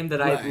a like- game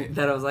that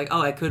I was like,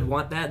 oh, I could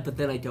want that, but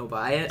then I don't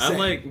buy it. I'm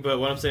like, but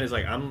what I'm saying is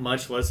like I'm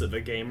much less of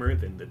a gamer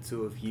than the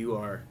two of you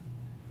are.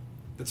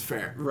 That's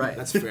fair. Right.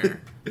 That's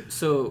fair.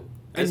 So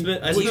I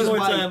spend which is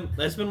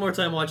why- more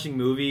time watching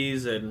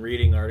movies and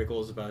reading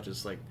articles about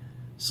just like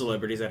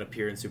celebrities that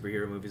appear in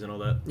superhero movies and all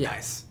that.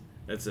 Nice.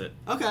 That's it.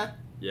 Okay.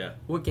 Yeah.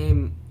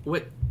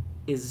 what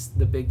is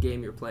the big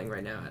game you're playing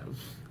right now, Adam?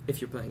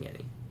 If you're playing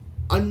any.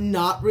 I'm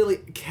not really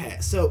okay.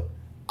 So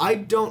I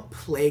don't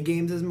play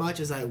games as much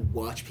as I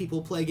watch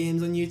people play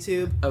games on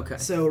YouTube. Okay.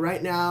 So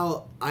right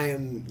now I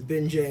am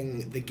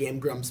binging the Game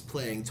Grumps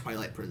playing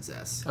Twilight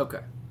Princess. Okay.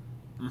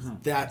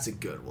 That's a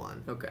good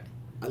one. Okay.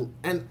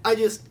 I'm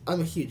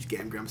a huge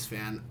Game Grumps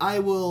fan. I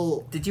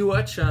will. Did you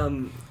watch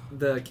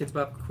the Kids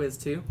Bop Quiz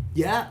 2?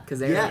 Yeah. Because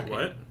they yeah.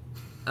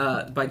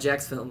 What? By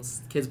Jax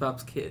Films, Kids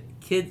Bop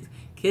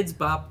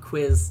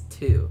Quiz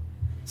 2.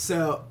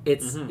 So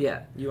It's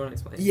yeah. You want to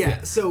explain?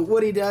 yeah. So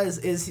what he does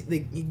is he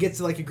gets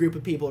like a group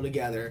of people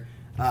together,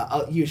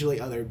 usually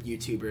other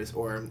YouTubers,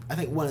 or I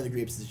think one of the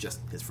groups is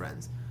just his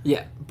friends.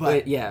 Yeah.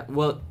 But- yeah.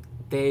 Well,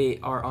 they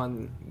are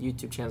on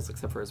YouTube channels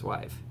except for his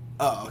wife.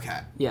 Oh, okay.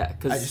 Yeah,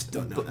 because I just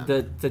don't know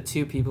them. the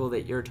two people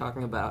that you're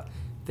talking about,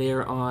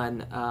 they're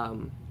on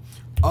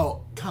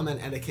Oh, Comment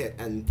Etiquette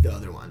and the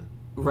other one.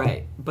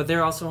 right, but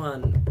they're also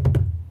on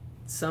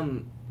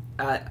some.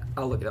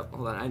 I'll look it up.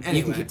 Hold on, you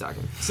Anyway. can keep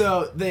talking.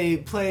 So they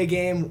play a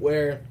game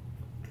where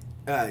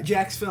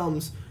Jax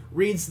Films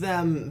reads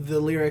them the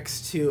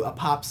lyrics to a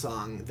pop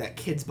song that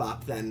Kids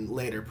Bop then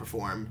later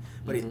performed,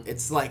 but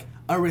it's like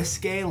a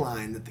risque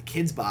line that the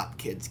Kids Bop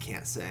kids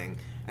can't sing.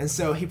 And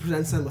so he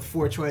presents them with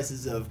 4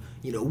 choices of,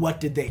 what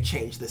did they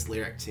change this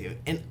lyric to?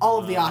 And all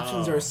of the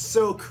options are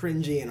so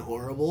cringy and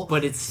horrible.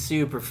 But it's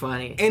super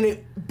funny. And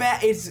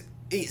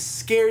it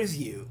scares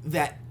you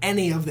that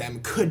any of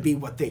them could be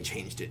what they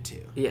changed it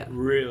to. Yeah.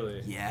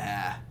 Really?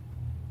 Yeah.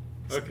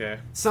 Okay.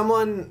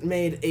 Someone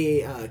made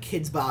a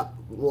Kids Bop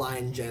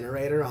line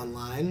generator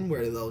online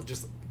where they'll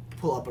just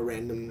pull up a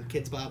random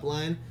Kids Bop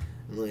line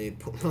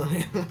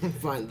and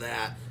find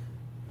that.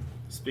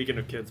 Speaking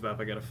of Kids Bop,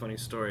 I got a funny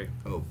story.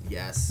 Oh,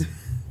 yes.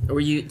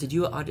 Did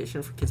you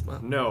audition for Kids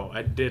Bop? No,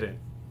 I didn't.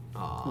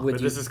 Aw. Would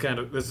But you?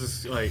 this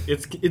is like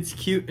it's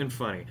cute and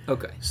funny.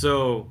 Okay.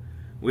 So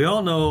we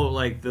all know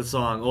like the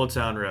song "Old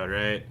Town Road,"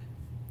 right?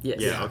 Yes.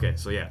 Yeah. Okay.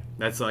 So yeah,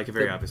 that's like a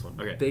very The obvious one.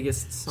 Okay.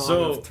 Biggest song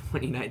So- of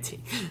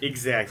 2019.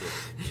 Exactly.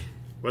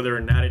 Whether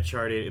or not it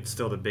charted, it's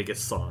still the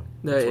biggest song.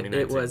 No, of it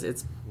 2019. was.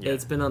 Yeah.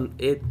 It's been on.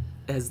 It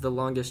has the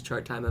longest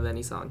chart time of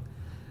any song.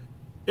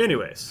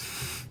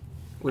 Anyways,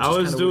 Which I is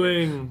was kinda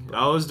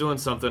weird. doing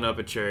something up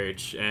at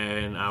church,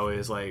 and I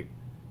was like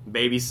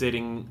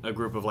babysitting a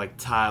group of like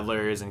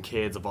toddlers and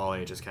kids of all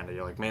ages, kind of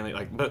like mainly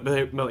like but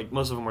like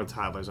most of them were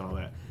toddlers and all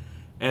that,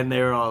 and they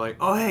were all like,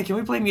 "Oh hey, can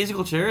we play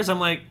musical chairs?" I'm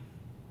like,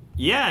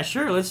 "Yeah,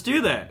 sure, let's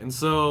do that." And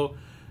so,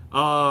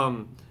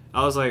 I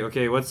was like,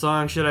 "Okay, what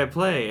song should I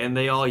play?" And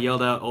they all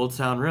yelled out "Old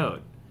Town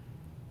Road."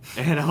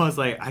 And I was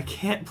like, I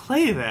can't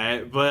play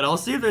that, but I'll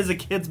see if there's a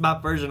Kids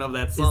Bop version of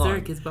that song. Is there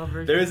a Kids Bop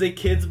version? There is a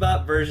Kids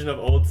Bop version of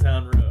Old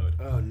Town Road.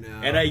 Oh, no.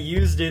 And I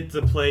used it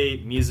to play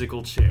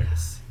musical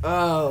chairs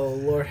Oh,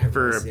 Lord have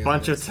for mercy a on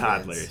bunch of those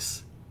toddlers.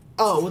 kids.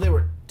 Oh, well, they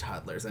were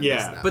toddlers. I missed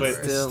Yeah, that but part.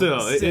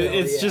 still,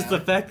 it's just yeah. the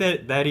fact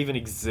that that even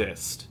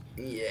exists.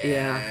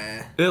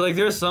 Yeah. Like,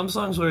 there are some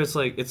songs where it's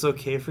like, it's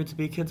okay for it to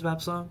be a Kids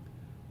Bop song,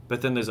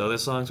 but then there's other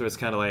songs where it's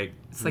kind of like,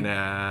 like-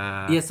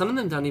 nah. Yeah, some of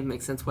them don't even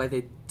make sense why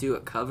they do a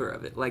cover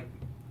of it. Like,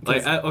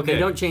 'cause okay. they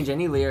don't change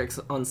any lyrics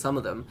on some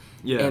of them.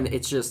 Yeah. And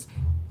it's just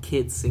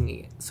kids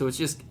singing it. So it's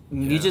just,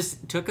 Yeah. you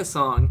just took a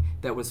song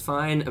that was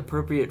fine,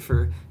 appropriate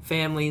for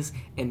families,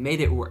 and made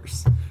it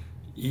worse.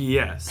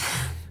 Yes,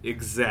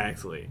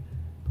 exactly.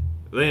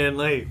 Then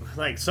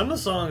like some of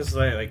the songs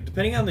like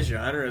depending on the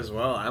genre as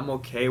well, I'm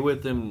okay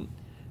with them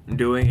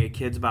doing a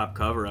Kids Bop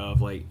cover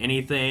of like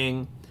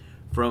anything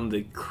from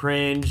the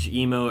cringe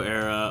emo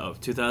era of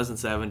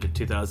 2007 to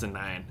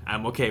 2009.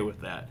 I'm okay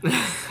with that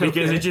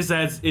because Okay.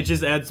 it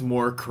just adds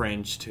more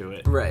cringe to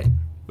it, Right.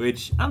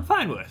 which I'm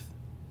fine with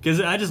because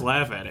I just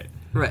laugh at it,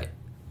 Right.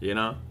 you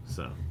know.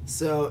 So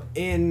So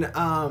in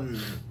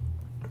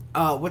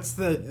what's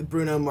the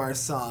Bruno Mars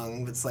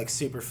song that's like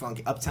super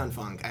funky? Uptown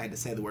Funk. I had to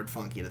say the word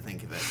funky to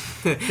think of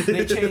it.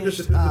 They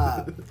changed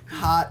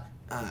hot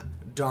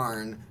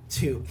darn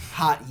to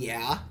hot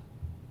yeah.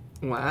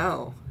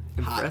 Wow.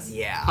 Hot Impressive.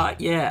 yeah.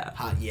 Hot yeah.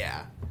 Hot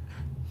yeah.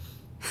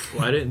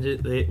 why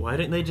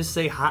didn't they just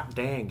say hot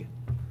dang?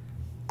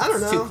 I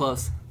don't know. It's too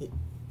close.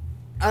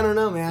 I don't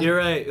know, man. You're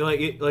right.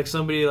 Like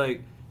somebody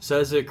like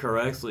says it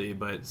correctly,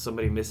 but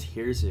somebody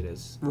mishears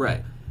it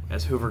Right.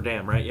 as Hoover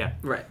Dam, right? Yeah.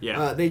 Right.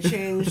 Yeah. They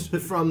changed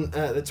from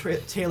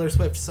the Taylor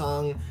Swift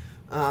song,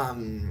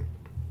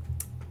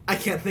 I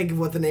can't think of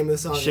what the name of the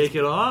song Shake is.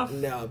 It Off?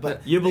 No,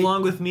 but You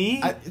Belong With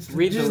Me?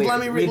 Read the just lyric, let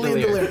me read the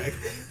read the lyric. lyric.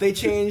 They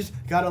changed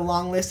got a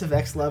long list of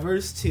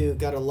ex-lovers to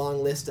got a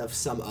long list of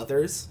some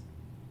others.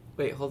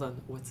 Wait, hold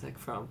on. What's that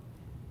from?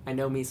 I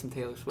know me some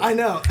Taylor Swift. I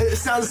know it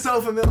sounds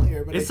so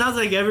familiar, but It sounds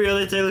like every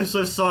other Taylor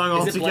Swift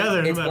song Is it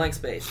altogether. blank? It's Blank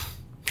Space.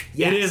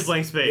 yes. It is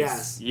Blank Space.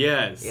 Yes.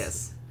 Yes.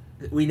 Yes.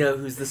 We know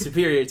who's the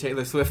superior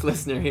Taylor Swift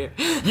listener here.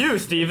 You,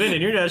 Steven,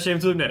 and you're not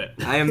ashamed to admit it.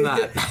 I am not.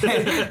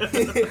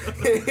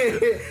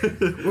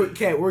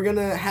 Okay, we're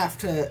gonna have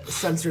to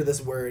censor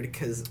this word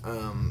because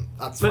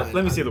that's fine.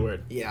 Let me see the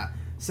word. Yeah.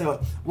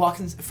 So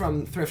walking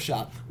from thrift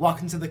shop,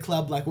 walking to the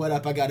club like, what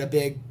up? I got a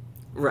big.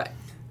 Right.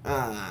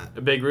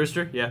 A big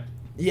rooster? Yeah.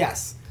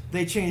 Yes,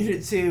 they changed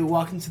it to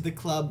walking to the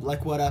club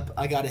like, what up?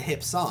 I got a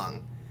hip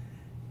song.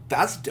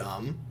 That's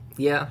dumb.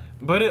 Yeah.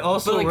 But it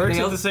also But, like, works they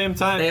at also- the same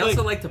time. They Like,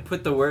 also like to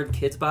put the word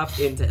Kids Bop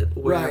into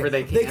wherever Right.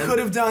 they can. They could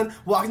have done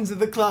walking to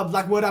the club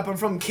like, what up? I'm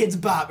from Kids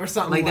Bop or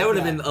something. Like Like that would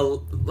have been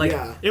a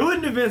Yeah. it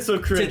wouldn't have been so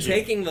to cringy.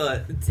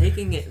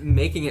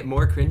 making it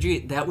more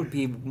cringy. That would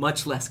be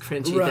much less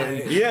cringy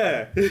Right. than.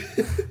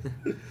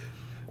 Yeah.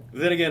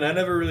 Then again, I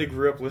never really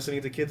grew up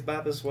listening to Kids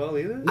Bop as well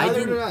either.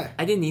 Neither did I.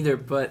 I didn't either,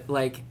 but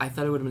like I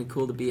thought it would have been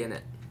cool to be in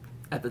it.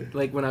 At the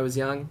like when I was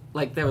young,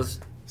 like that was.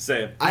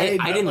 Same. I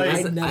didn't like,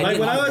 listen. I I Like didn't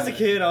when I know was a that.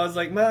 kid, I was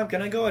like, "Mom,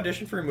 can I go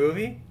audition for a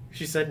movie?"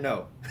 She said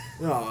no.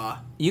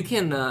 Aw. You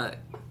can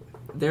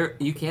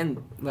you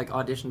can like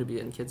audition to be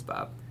in Kids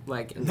Bop.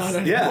 Like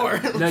Not Yeah. anymore.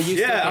 No, you still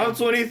Yeah, can. I'm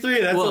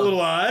 23. That's a Well,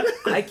 little odd.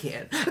 I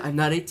can't. I'm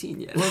not 18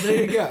 yet. Well,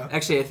 there you go.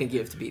 Actually, I think you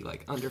have to be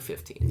like under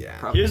 15. Yeah.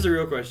 Probably. Here's the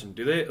real question: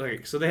 do they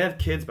like? So they have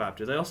Kids Bop.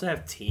 Do they also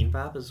have Teen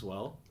Bop as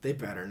well? They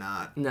better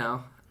not.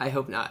 No, I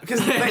hope not.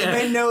 Because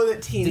they know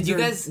that teens Did you are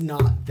guys-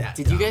 not that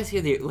Did you dumb. guys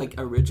hear the like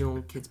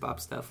original Kids Bop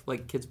stuff?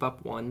 Like Kids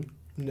Bop 1?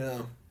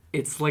 No.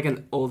 It's like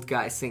an old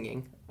guy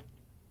singing.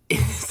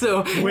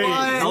 So Wait,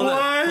 hold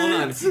what? on, hold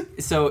on.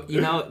 So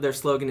you know their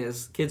slogan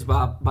is Kids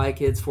Bop, by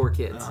kids for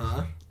kids.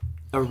 Uh-huh.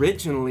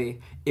 Originally,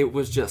 it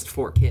was just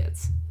for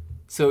kids.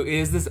 So it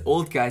is this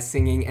old guy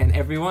singing, and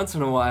every once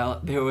in a while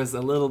there was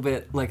a little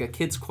bit like a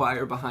kids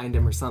choir behind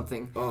him or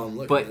something. Oh, I'm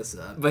looking But this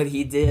up. but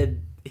he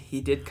did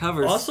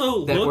covers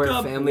Also, that look were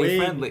up family when-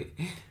 friendly.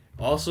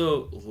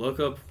 Also, look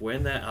up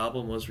when that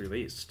album was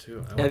released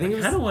too. I think it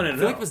was. kind of want I to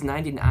feel know. like it was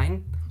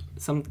 99.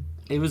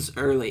 It was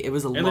early. It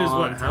was a long. and there's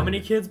what? time How many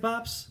ago. Kids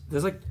Bops?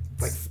 There's like.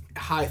 Like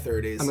high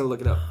 30s. I'm gonna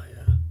look it up. Oh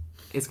yeah.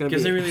 It's gonna be.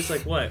 Because they released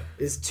like what?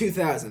 It's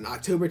 2000,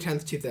 October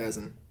 10th,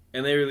 2000.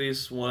 And they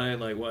release one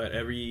like what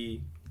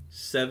every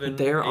 7.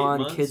 They're 8 on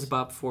months? Kids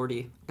Bop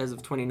 40 as of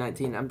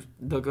 2019.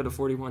 They'll go to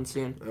 41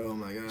 soon. Oh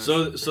my gosh.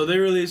 So they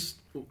release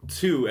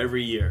 2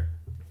 every year.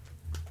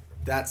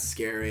 That's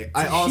scary.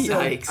 I also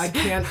Yikes. I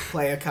can't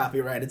play a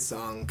copyrighted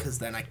song because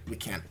then we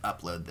can't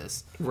upload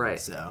this. Right.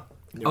 So.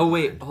 Oh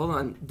wait, hold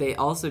on. They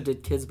also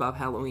did Kids Bop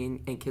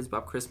Halloween and Kids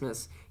Bop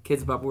Christmas,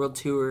 Kids Bop World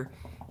Tour,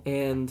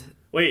 and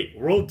Wait,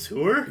 world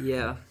tour?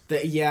 yeah,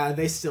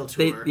 They still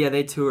tour.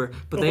 they tour.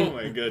 But they Oh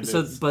my goodness.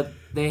 So but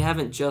they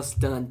haven't just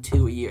done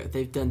 2 a year.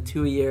 They've done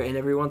 2 a year, and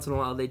every once in a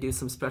while they do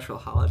some special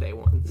holiday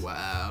ones.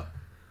 Wow.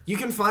 You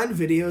can find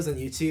videos on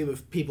YouTube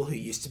of people who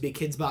used to be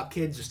Kids Bop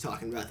kids just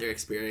talking about their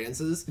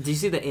experiences. Did you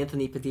see the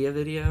Anthony Padilla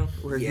video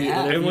where he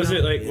Yeah. interviewed And was him?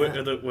 it like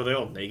Yeah. were they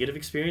all negative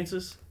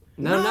experiences?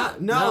 No.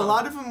 A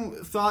lot of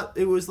them thought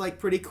it was like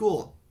pretty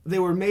cool. They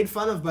were made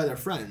fun of by their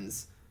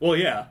friends. Well,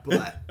 yeah,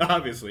 But-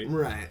 obviously.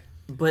 Right.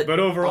 But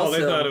overall, they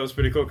also- thought it was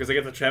pretty cool because they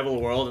get to travel the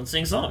world and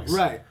sing songs.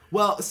 Right.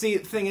 Well, see,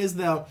 the thing is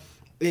though,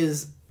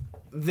 is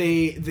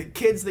the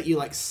kids that you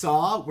like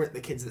saw weren't the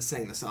kids that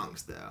sang the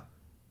songs though.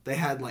 They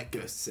had like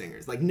ghost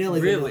singers, like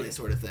Nilly Really? Vanilli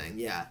sort of thing.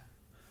 Yeah.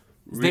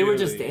 They were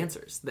just Really?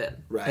 dancers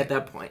then, Right. at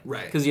that point.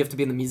 Right. Because you have to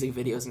be in the music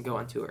videos and go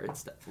on tour and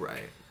stuff.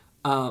 Right.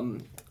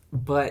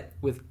 But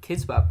with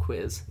Kids Bop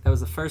Quiz, that was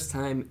the first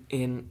time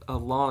in a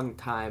long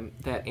time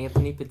that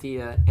Anthony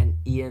Padilla and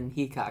Ian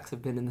Hecox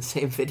have been in the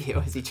same video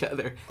as each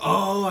other.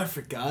 Oh, I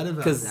forgot about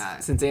Because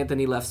that. since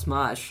Anthony left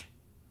Smosh,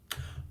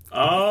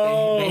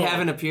 Oh, they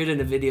haven't appeared in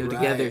a video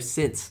together Right.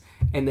 since.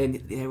 And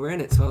then they were in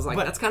it, so I was like,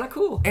 But- that's kind of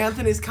cool.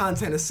 Anthony's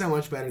content is so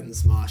much better than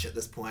Smosh at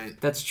this point.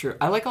 That's true.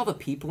 I like all the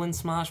people in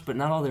Smosh, but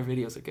not all their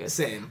videos are good.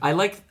 Same. I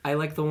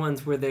like the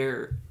ones where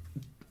they're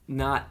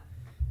not.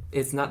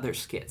 It's not their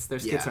skits. Their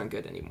skits Yeah. aren't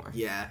good anymore.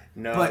 Yeah.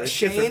 No, but the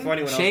shits are Shane, funny when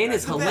I was Shane back.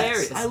 is the best.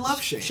 hilarious. I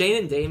love Shane. Shane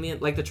and Damien,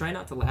 like the Try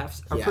Not to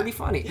Laughs, are Yeah. pretty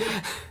funny.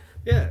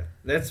 Yeah,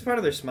 that's part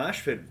of their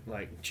Smosh Pit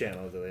like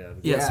channel that they have.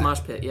 Yeah, Yeah.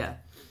 Smosh Pit, yeah.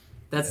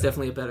 That's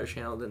definitely a better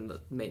channel than the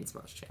main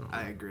Smosh channel.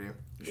 I agree.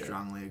 Yeah.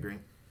 Strongly agree.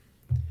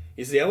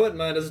 You see, I wouldn't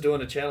mind us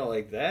doing a channel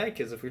like that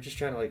because if we're just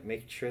trying to like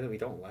make sure that we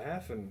don't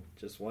laugh and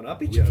just one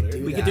up each We could other.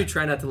 do We could do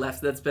Try Not to Laugh.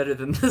 That's better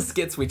than the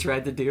skits we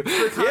tried to do. Yeah,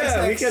 we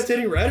Context- kept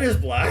hitting writer's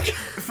block.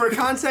 For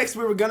context,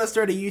 we were gonna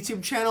start a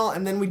YouTube channel,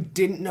 and then we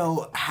didn't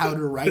know how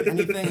to write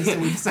anything, so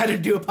we decided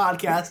to do a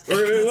podcast.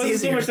 Or it It's wasn't so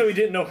easier. much that we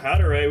didn't know how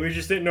to write; we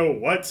just didn't know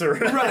what to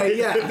write. Right,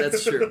 yeah.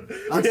 That's true. we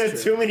That's had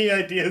true. too many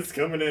ideas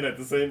coming in at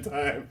the same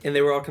time. And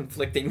they were all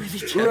conflicting with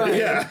each other. Right.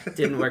 Yeah.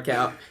 Didn't work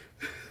out.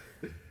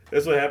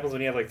 That's what happens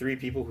when you have like three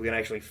people who can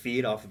actually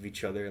feed off of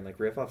each other and like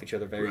riff off each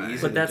other very Right.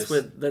 easily.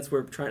 But that's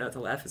where Try Not to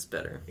Laugh is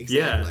better.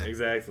 Yeah,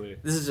 exactly.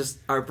 This is just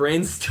our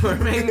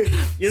brainstorming.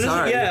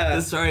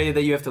 Sorry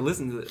that you have to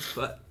listen to this,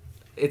 but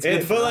it's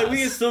good for But like us. we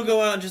can still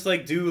go out and just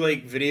like do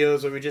like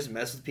videos where we just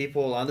mess with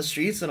people on the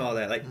streets and all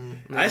that. Like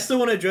I still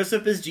want to dress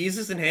up as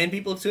Jesus and hand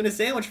people a tuna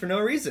sandwich for no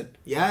reason.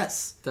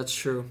 Yes. That's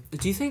true.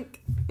 Do you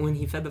think when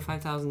he fed the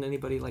 5,000,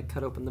 anybody like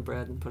cut open the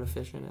bread and put a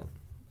fish in it,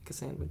 like a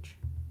sandwich?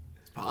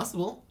 It's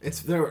possible.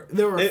 There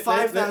were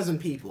 5,000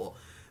 people.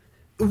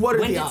 What are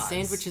When the did odds?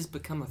 sandwiches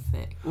become a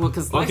thing? Well,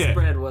 because sliced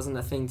bread wasn't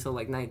a thing till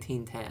like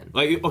 1910.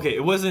 Like, okay,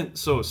 it wasn't.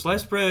 So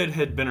sliced bread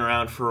had been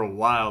around for a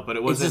while, but it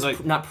It's wasn't just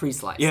like. not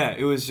pre-sliced. Yeah,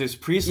 it was just Yeah,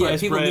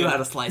 pre-sliced people bread. knew how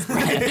to slice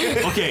bread.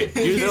 Okay,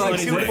 here's They're the like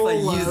funny two thing.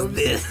 full Use loaves.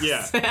 this.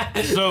 Yeah.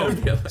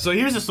 So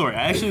here's the story.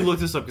 I actually looked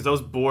this up because I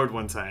was bored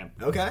one time.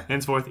 Okay.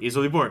 Henceforth,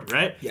 easily bored,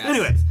 right? Yes.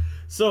 Anyways,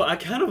 so I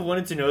kind of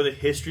wanted to know the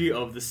history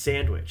of the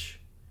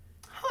sandwich.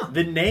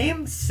 The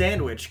name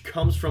sandwich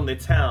comes from the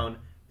town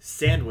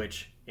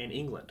Sandwich in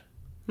England.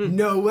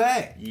 No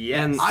way.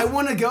 Yes. I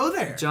want to go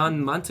there.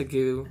 John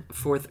Montagu,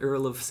 4th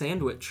Earl of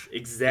Sandwich,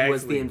 Exactly.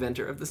 was the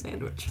inventor of the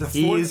sandwich. The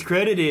He fourth- is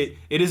credited.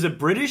 It is a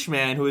British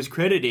man who is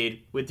credited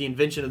with the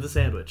invention of the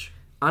sandwich.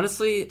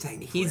 Honestly,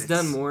 Dang he's Blitz.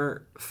 done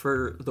more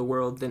for the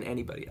world than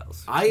anybody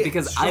else.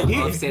 Because I he-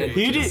 love He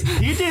sandwiches.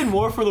 did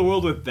more for the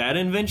world with that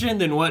invention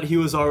than what he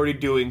was already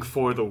doing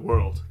for the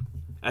world.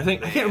 I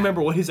can't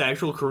remember what his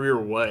actual career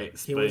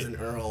was. He but was an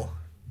earl.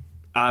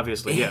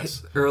 obviously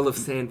yes. Earl of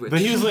Sandwich.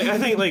 But he was like, I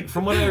think, like,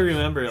 from what I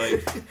remember,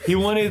 like, he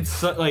wanted,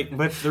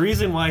 but the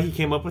reason why he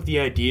came up with the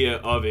idea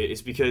of it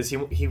is because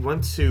he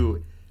went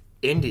to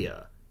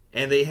India,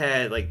 and they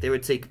had, like, they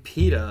would take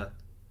pita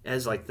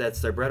as, like,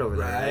 that's their bread over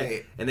there, right?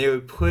 Right. And they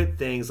would put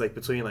things, like,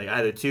 between, like,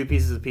 either two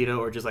pieces of pita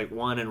or just, like,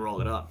 one and roll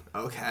it up.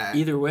 Okay.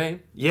 Either way,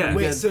 Yeah.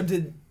 Wait, so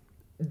did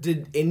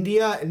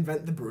India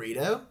invent the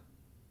burrito?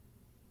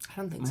 I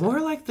don't think so. More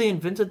like they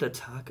invented the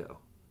taco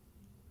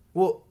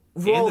Well,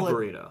 and roll the it.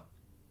 burrito.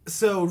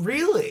 So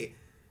really,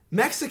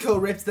 Mexico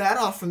ripped that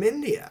off from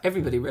India.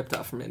 Everybody ripped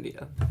off from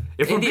India.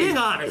 If we're India- being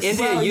honest.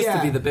 India Well, used to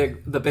yeah. be the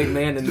big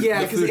man in the,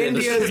 Yeah, the because food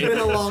India has industry. been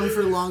along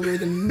for longer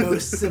than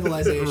most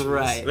civilizations.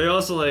 Right. They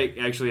also like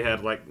actually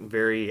had like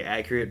very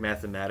accurate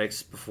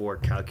mathematics before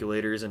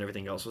calculators and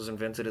everything else was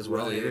invented as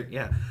well. Right. Either.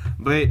 Yeah,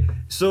 but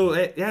so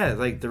yeah,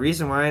 like the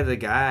reason why the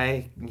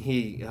guy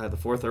the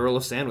 4th Earl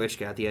of Sandwich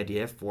got the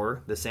idea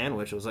for the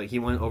sandwich was like he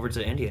went over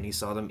to India and he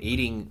saw them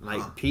eating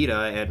like pita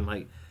and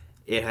like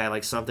it had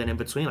like something in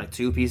between like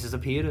two pieces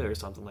of pita or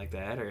something like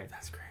that or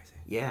That's crazy.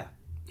 yeah.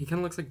 He kind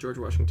of looks like George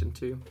Washington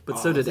too, but Oh,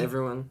 so did does he?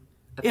 everyone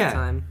at Yeah. the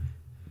time.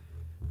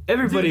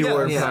 Everybody Yeah,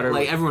 wore Yeah, powder.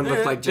 like everyone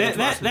looked like George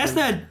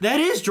Washington. That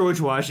is George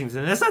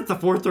Washington. That's not the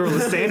 4th Earl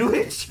of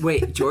Sandwich.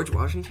 Wait, George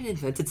Washington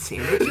invented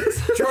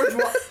sandwiches?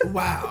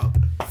 Wow.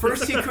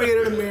 First he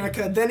created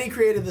America, then he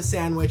created the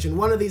sandwich, and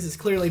one of these is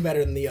clearly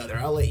better than the other.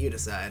 I'll let you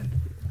decide.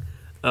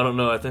 I don't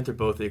know. I think they're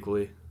both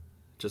equally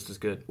just as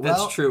good. That's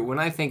Well- true. When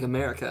I think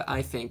America,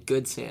 I think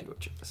good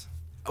sandwiches.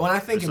 When I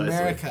think Precisely.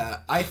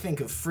 America, I think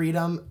of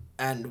freedom,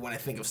 and when I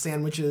think of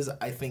sandwiches,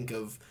 I think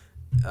of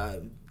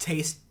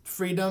taste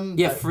freedom.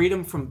 Yeah, but-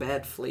 freedom from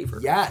bad flavor.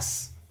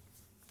 Yes.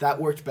 That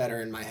worked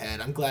better in my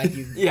head. I'm glad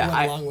you Yeah,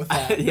 went along with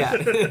that.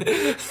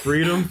 yeah.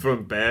 Freedom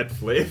from bad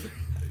flavor.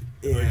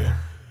 Yeah.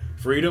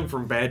 Freedom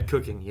from bad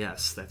cooking.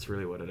 Yes, that's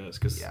really what it is.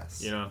 Because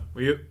Yes. you know,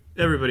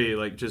 everybody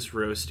like just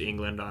roast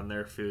England on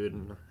their food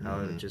and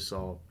how it just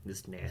all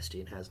is nasty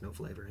and has no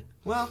flavoring.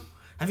 Well,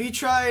 have you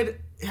tried?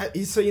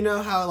 So you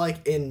know how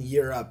like in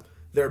Europe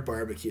their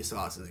barbecue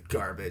sauce is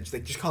garbage.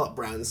 They just call it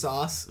brown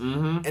sauce,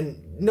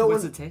 and no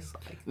What's one. it taste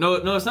like? No,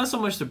 it's not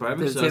so much the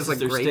barbecue Does it sauce; taste it's like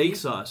their gravy? steak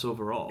sauce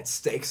overall. It's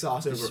steak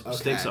sauce over Just okay.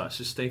 steak sauce,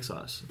 just steak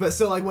sauce. But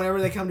so like whenever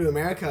they come to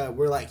America,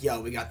 we're like, "Yo,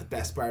 we got the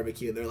best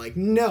barbecue." They're like,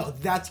 "No,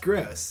 that's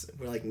gross."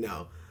 We're like,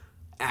 "No,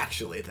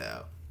 actually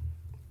though,"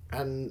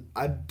 and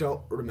I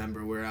don't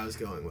remember where I was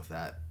going with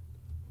that.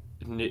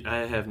 I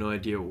have no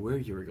idea where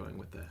you were going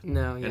with that.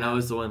 No, yeah. And I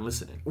was the one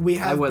listening. We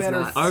have was better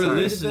not. Our food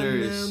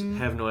listeners than them.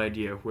 have no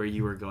idea where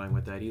you were going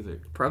with that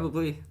either,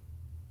 Probably.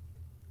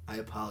 I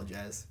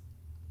apologize.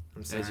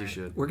 I'm sorry. as you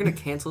should. We're gonna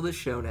cancel this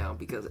show now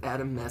because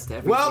Adam messed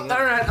everything Well, up.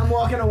 all right, I'm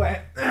walking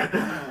away.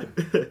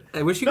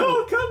 I wish you could.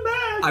 No, come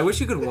back. I wish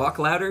you could walk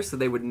louder so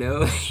they would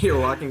know you're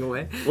walking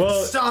away.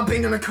 Well,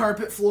 Stomping on a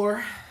carpet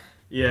floor.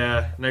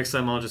 yeah. Next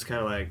time I'll just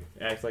kind of like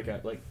act like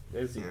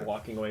as you're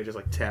walking away, just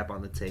like tap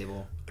on the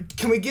table.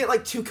 Can we get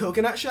like 2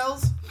 coconut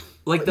shells?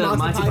 Like the Monty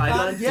Monty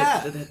Python? Python?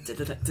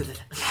 Yeah.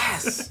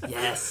 Yes.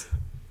 Yes.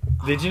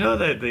 Did you know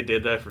that they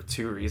did that for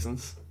 2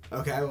 reasons?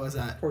 Okay, what was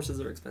that? Horses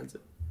are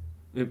expensive.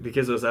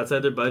 Because it was outside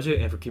their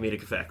budget and for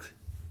comedic effect.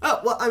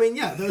 Oh well, I mean,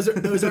 yeah, those are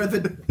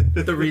the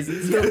The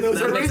reasons. those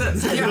That are makes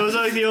reasons. sense. Yeah. Those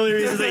are like the only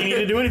reasons that you need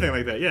to do anything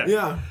like that. Yeah.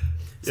 Yeah.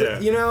 So, Yeah.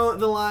 you know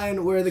the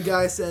line where the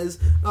guy says,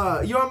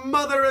 "Your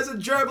mother is a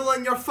gerbil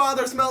and your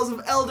father smells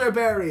of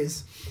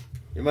elderberries."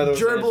 Your mother was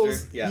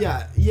Gerbils,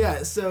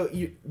 yeah. So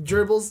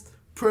gerbils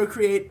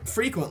procreate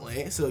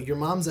frequently, so your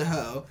mom's a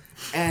hoe,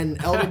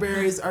 and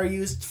elderberries are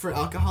used for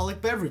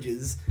alcoholic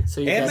beverages.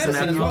 So your And dad's an medicine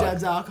as And your well. alcoholic.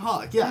 dad's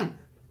alcoholic, yeah.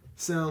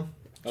 So,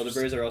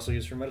 Elderberries are also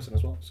used for medicine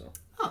as well. So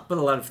But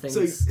a lot of things.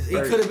 so he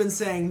are- could have been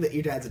saying that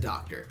your dad's a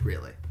doctor,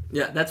 really.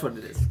 Yeah, that's what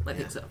it is. I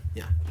think so.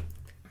 Yeah.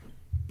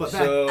 But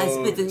back, So- I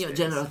spit in your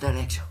general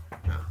direction.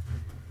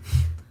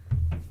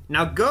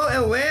 now go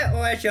away, or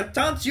I shall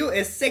taunt you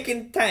a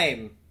second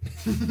time.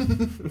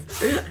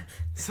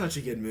 such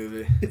a good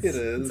movie. It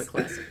is. It's a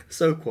classic.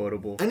 So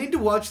quotable. I need to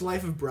watch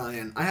Life of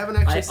Brian. I haven't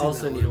actually I seen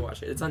also that need to one.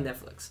 watch it. It's on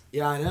Netflix,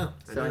 Yeah, I know.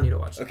 so I need to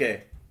watch it.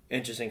 Okay,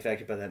 interesting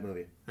fact about that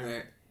movie. All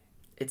right.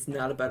 It's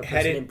not about a Had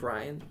person it- named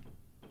Brian.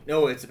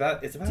 No, it's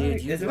about Dude,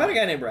 it's about a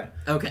guy named Brian.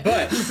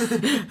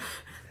 Okay.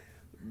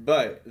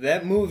 But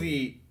that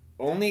movie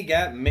only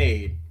got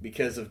made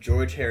because of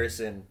George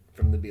Harrison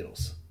from the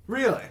Beatles.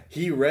 Really?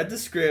 He read the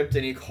script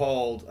and he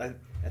called, I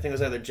think it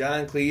was either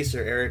John Cleese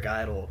or Eric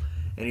Idle,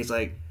 and he's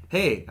like,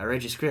 "Hey, I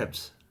read your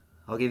scripts.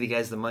 I'll give you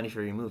guys the money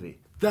for your movie."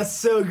 That's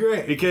so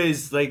great.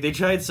 Because like they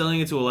tried selling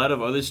it to a lot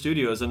of other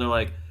studios, and they're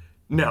like,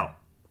 "No,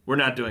 we're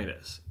not doing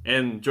this."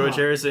 And George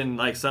Huh. Harrison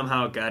like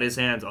somehow got his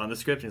hands on the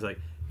script, and he's like,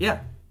 "Yeah,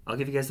 I'll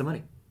give you guys the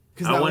money.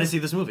 'Cause I that want to was- see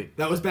this movie."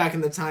 That was back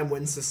in the time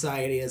when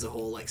society as a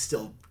whole like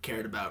still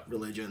cared about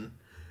religion.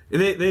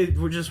 They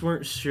just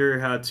weren't sure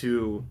how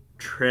to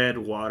tread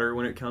water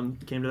when it came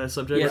to that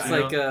subject. Yeah, it's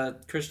you know?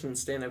 like Christian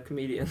stand-up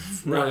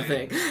comedians. Not a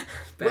Right. thing.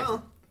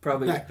 Well,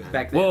 probably back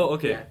back then. then. Well,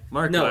 okay, Yeah.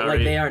 Mark No, Lowry. like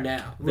they are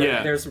now. Right.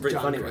 Yeah. There's some pretty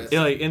John funny Chris. ones.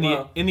 Yeah, like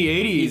Well, in the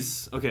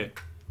 80s. Okay,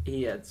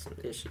 He had some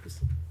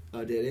issues.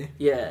 Oh, did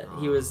he? Yeah,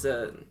 he was.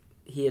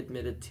 He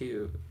admitted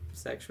to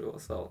sexual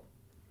assault.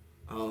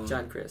 Oh,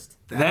 John Christ.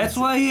 that's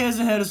why he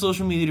hasn't had a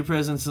social media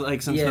presence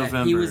like since Yeah,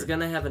 November. he was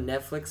gonna have a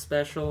Netflix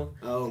special,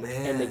 Oh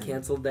man. and they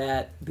canceled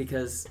that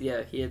because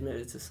he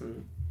admitted to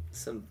some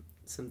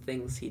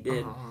things he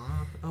did.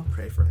 Aw, I'll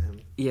pray for him.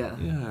 Yeah.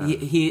 Yeah.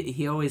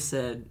 He always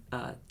said,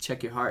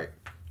 check your heart,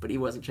 but he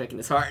wasn't checking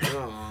his heart.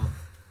 Aw.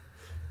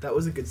 That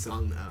was a good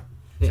song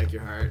though. Yeah. Check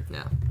your heart.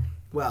 Yeah.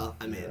 Well,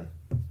 I mean,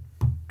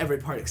 every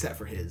part except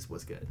for his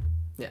was good.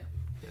 Yeah.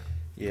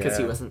 Because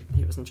he wasn't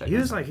checking. He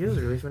was a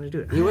really funny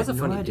dude. He was I a had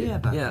funny no idea dude.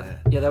 about Yeah.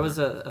 that. Yeah, that was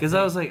a Because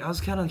thing. I was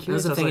kind of It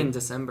curious. was a I was thing in like,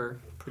 December,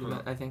 pretty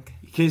much. I think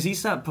because he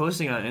stopped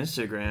posting on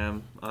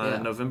Instagram on Yeah.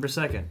 November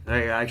 2nd.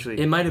 I actually,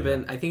 it might have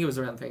been. I think it was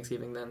around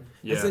Thanksgiving then.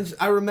 yeah.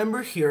 I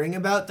remember hearing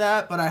about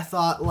that, but I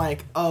thought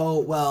like, oh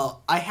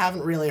well, I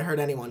haven't really heard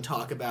anyone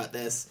talk about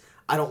this.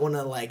 I don't want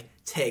to like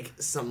take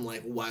some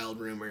like wild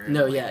rumor. and,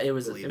 No, like, yeah, it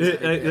was- believe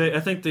it was- I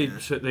think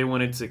they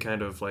wanted to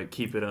kind of like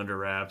keep it under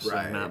wraps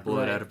Right. and not blow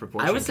it Right. out of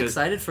proportion. I was 'cause-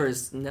 excited for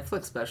his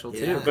Netflix special too.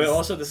 Yeah. But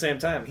also at the same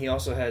time, he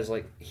also has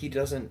like he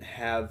doesn't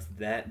have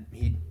that.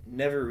 He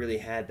never really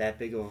had that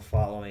big of a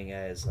following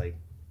as like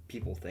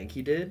people think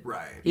he did.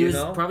 Right. He you was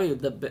know? probably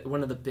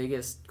one of the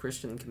biggest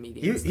Christian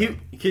comedians.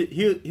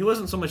 He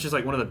wasn't so much just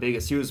like one of the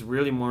biggest. He was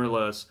really more or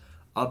less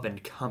up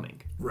and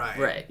coming. Right.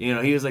 right. You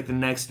know, he was like the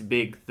next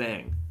big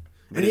thing.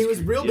 And he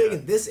was real big Yeah.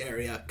 in this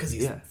area because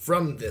he's Yeah.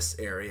 from this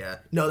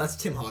area. No, that's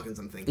Tim Hawkins.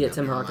 I'm thinking. Yeah, of,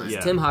 Tim never Hawkins. mind. Yeah.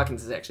 Tim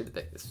Hawkins is actually the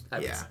biggest.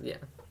 Yeah. Yeah.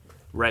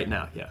 right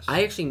now. Yes,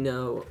 I actually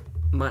know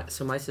my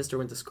sister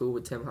went to school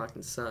with Tim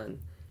Hawkins' son.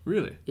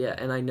 really. Yeah,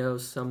 and I know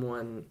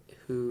someone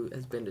who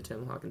has been to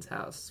Tim Hawkins'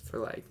 house for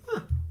like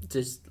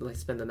just like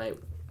spend the night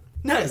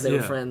Nice. because they were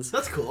Yeah. friends.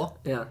 That's cool.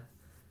 Yeah.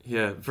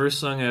 Yeah, first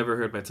song I ever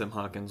heard by Tim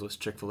Hawkins was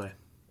Chick-fil-A.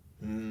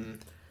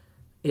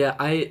 Yeah,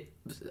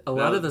 a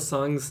lot That- of the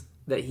songs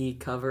that he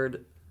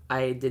covered,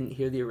 I didn't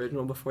hear the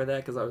original before that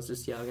because I was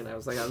just young and I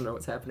was like, I don't know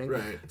what's happening.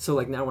 Right. So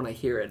like now when I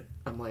hear it,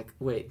 I'm like,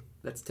 wait,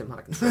 that's Tim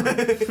Hawkins' song.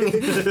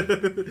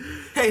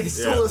 Hey, they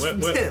stole us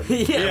from Tim.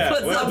 yeah,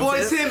 what's well, up, My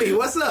boy Tim? Timmy,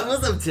 what's up?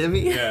 What's up,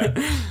 Timmy? Yeah.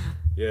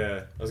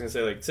 Yeah, I was gonna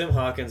say like Tim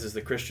Hawkins is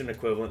the Christian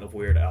equivalent of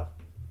Weird Al,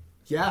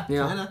 Yeah,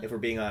 Yeah. kinda. if we're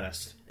being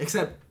honest.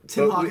 Except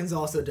Tim But we- Hawkins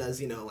also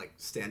does, like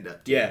stand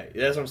up. Yeah,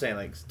 that's what I'm saying.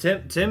 Like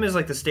Tim is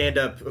like the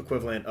stand-up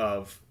equivalent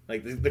of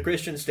like the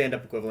Christian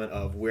stand-up equivalent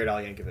of Weird Al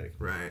Yankovic.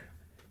 Right.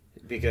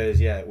 Because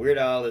Weird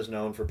Al is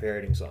known for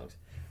parodying songs.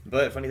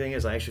 But funny thing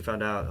is, I actually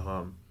found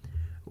out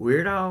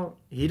Weird Al,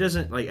 he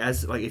doesn't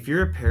if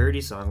you're a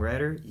parody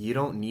songwriter, you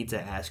don't need to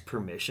ask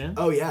permission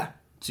Oh yeah,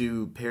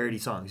 to parody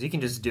songs. You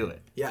can just do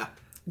it. yeah.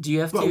 Do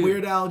you have But to?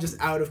 Weird Al just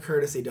out of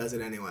courtesy does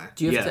it anyway.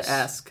 Do you have Yes. to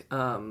ask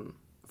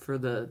for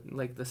the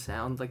the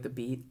sound, like the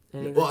beat?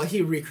 Anything? Well,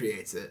 he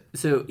recreates it.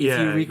 So if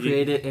Yeah, you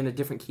recreate it in a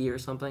different key or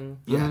something,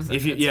 Yeah.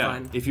 If you that's yeah,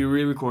 fine. if you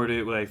re-record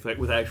it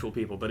with actual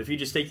people, but if you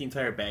just take the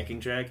entire backing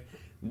track,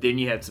 then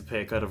you have to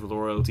pay a cut of the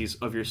royalties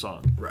of your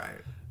song.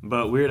 Right.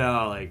 But Weird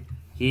Al,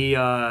 he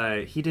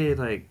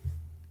did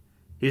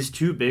his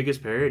two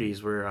biggest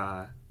parodies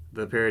were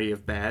the parody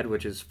of Bad,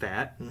 which is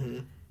Fat,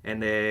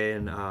 and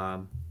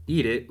then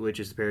Eat It, which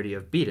is the parody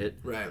of Beat It.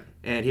 Right.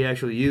 And he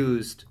actually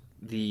used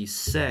the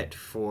set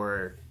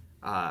for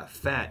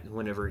Fat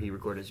whenever he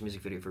recorded his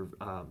music video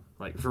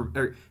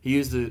he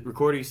used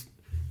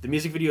the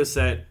music video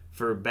set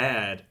for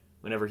Bad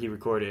whenever he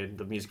recorded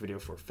the music video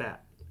for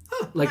Fat.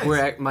 Like nice.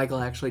 where Michael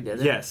actually did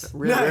it. Yes,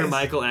 Really? where Nice.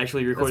 Michael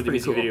actually recorded the pretty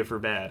music cool. video for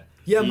Bad.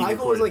 Yeah, He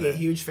Michael was like recorded a that.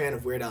 huge fan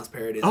of Weird Al's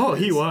parodies. Oh, of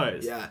he his.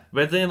 was. Yeah.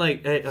 But then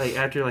like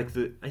after like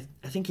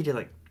I think he did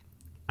like,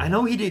 I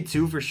know he did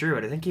 2 for sure,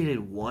 but I think he did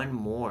 1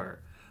 more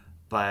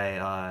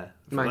by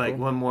Michael. like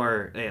 1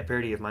 more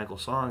parody of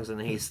Michael's songs, and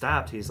then he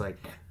stopped. He's like,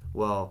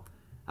 well,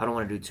 I don't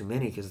want to do too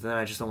many because then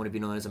I just don't want to be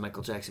known as a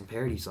Michael Jackson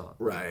parody song.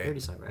 Right. Parody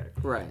songwriter.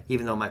 Right.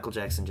 Even though Michael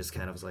Jackson just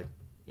kind of was like,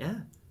 yeah.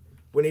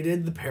 When he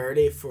did the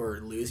parody for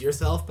Lose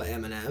Yourself by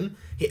Eminem,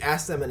 he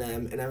asked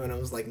Eminem, and Eminem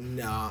was like,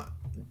 nah,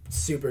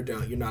 super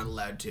don't. You're not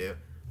allowed to.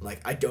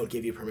 Like, I don't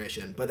give you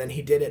permission. But then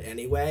he did it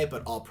anyway,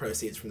 but all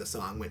proceeds from the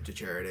song went to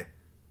charity.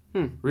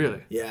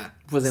 Really? Yeah.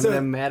 Was So-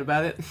 Eminem mad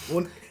about it?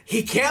 Well,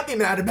 he can't be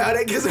mad about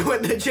it because it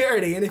went to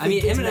charity. And if I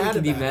mean, he gets Eminem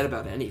can be mad it-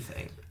 about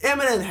anything.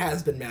 Eminem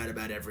has been mad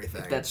about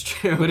everything. That's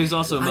true. But he's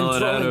also I'm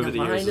mellowed out drawing over a the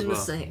line years in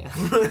as the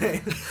well.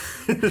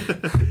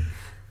 sand.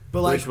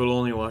 But like, Which will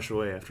only wash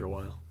away after a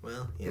while.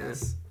 well,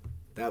 yes,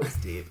 that was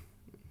deep.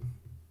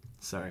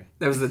 Sorry.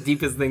 That was the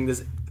deepest thing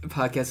this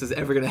podcast is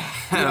ever gonna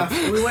have.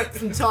 Yeah, we went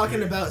from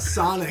talking about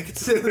Sonic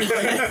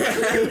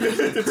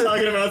to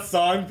talking about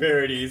song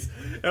parodies.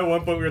 At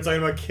one point, we were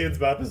talking about Kids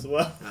Bop as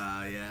well.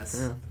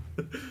 yes.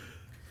 Yeah.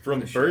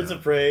 From Birds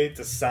of Prey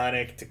to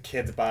Sonic to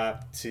Kids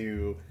Bop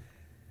to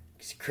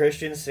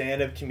Christian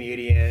stand-up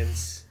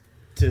comedians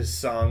to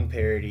song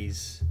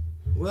parodies.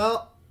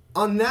 Well,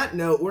 on that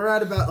note, we're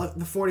at about like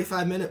the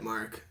 45-minute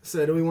mark.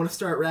 So do we want to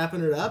start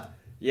wrapping it up?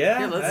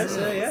 Yeah, let's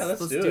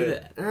let's do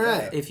it. that. All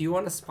right. If you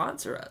want to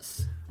sponsor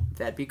us,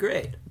 that'd be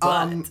great.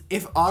 But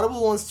If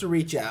Audible wants to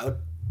reach out,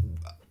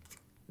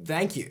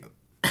 thank you.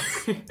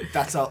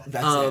 That's all.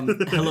 That's it.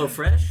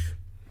 HelloFresh,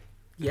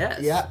 yes.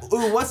 Yeah.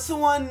 Ooh, what's the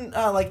one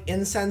like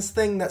incense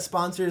thing that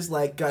sponsors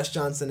like Gus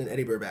Johnson and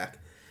Eddie Burback?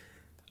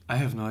 I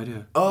have no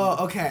idea.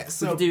 Oh, okay. We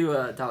So could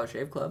do Dollar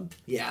Shave Club.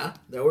 yeah,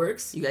 that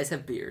works. You guys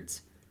have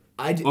beards.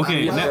 I do.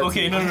 Okay,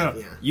 I- no,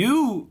 yeah.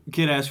 You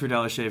could ask for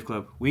Dollar Shave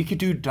Club. We could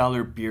do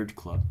Dollar Beard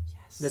Club.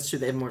 That's true.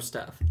 They have more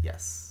stuff.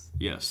 Yes.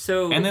 Yes.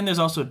 So- and then there's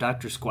also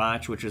Dr.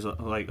 Squatch, which is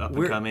like up and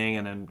We're- coming,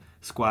 and then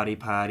Squatty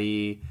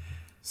Potty.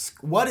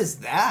 What is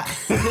that?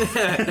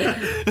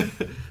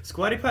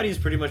 Squatty Potty is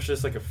pretty much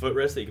just like a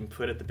footrest that you can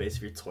put at the base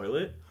of your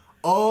toilet.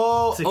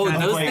 Oh, To Oh, kind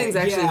of those like- things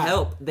actually yeah.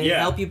 help. They Yeah.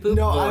 help you poop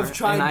No, more. I've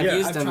tried- And I've yeah,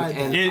 used I've them, tried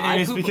and that. And I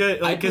it's poop,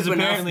 because- like, I 'cause poop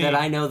enough apparently- that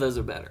I know those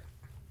are better.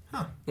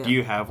 Yeah. Do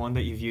you have one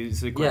that you've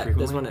used quite Yeah, frequently?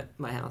 there's one at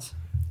my house.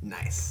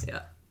 nice.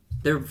 Yeah,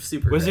 they're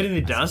super. Was great. it in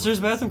the downstairs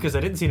bathroom? Because I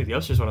didn't see it in the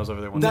upstairs when I was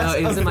over there one That- No,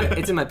 day. That's-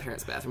 it's in my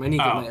parents' bathroom. I need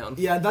to get Oh. my own.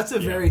 Yeah, that's a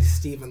very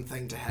Steven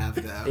thing to have,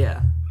 though.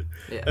 Yeah.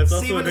 Yeah. That's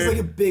also Steven a is very,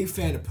 like a big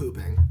fan of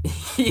pooping.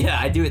 Yeah,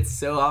 I do it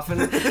so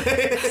often.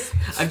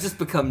 I've just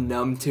become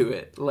numb to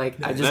it. Like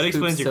I just That poop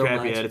explains your so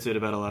crappy much. attitude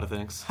about a lot of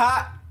things.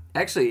 Ha!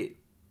 Actually,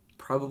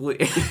 probably.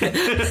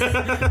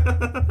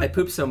 I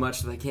poop so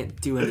much that I can't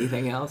do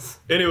anything else.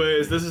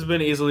 Anyways, this has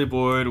been Easily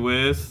Bored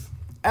with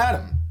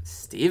Adam.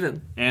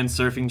 Steven. and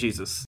Surfing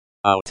Jesus.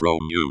 Outro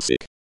music.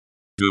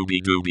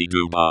 Gooby gooby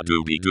gooba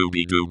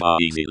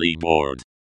easily bored.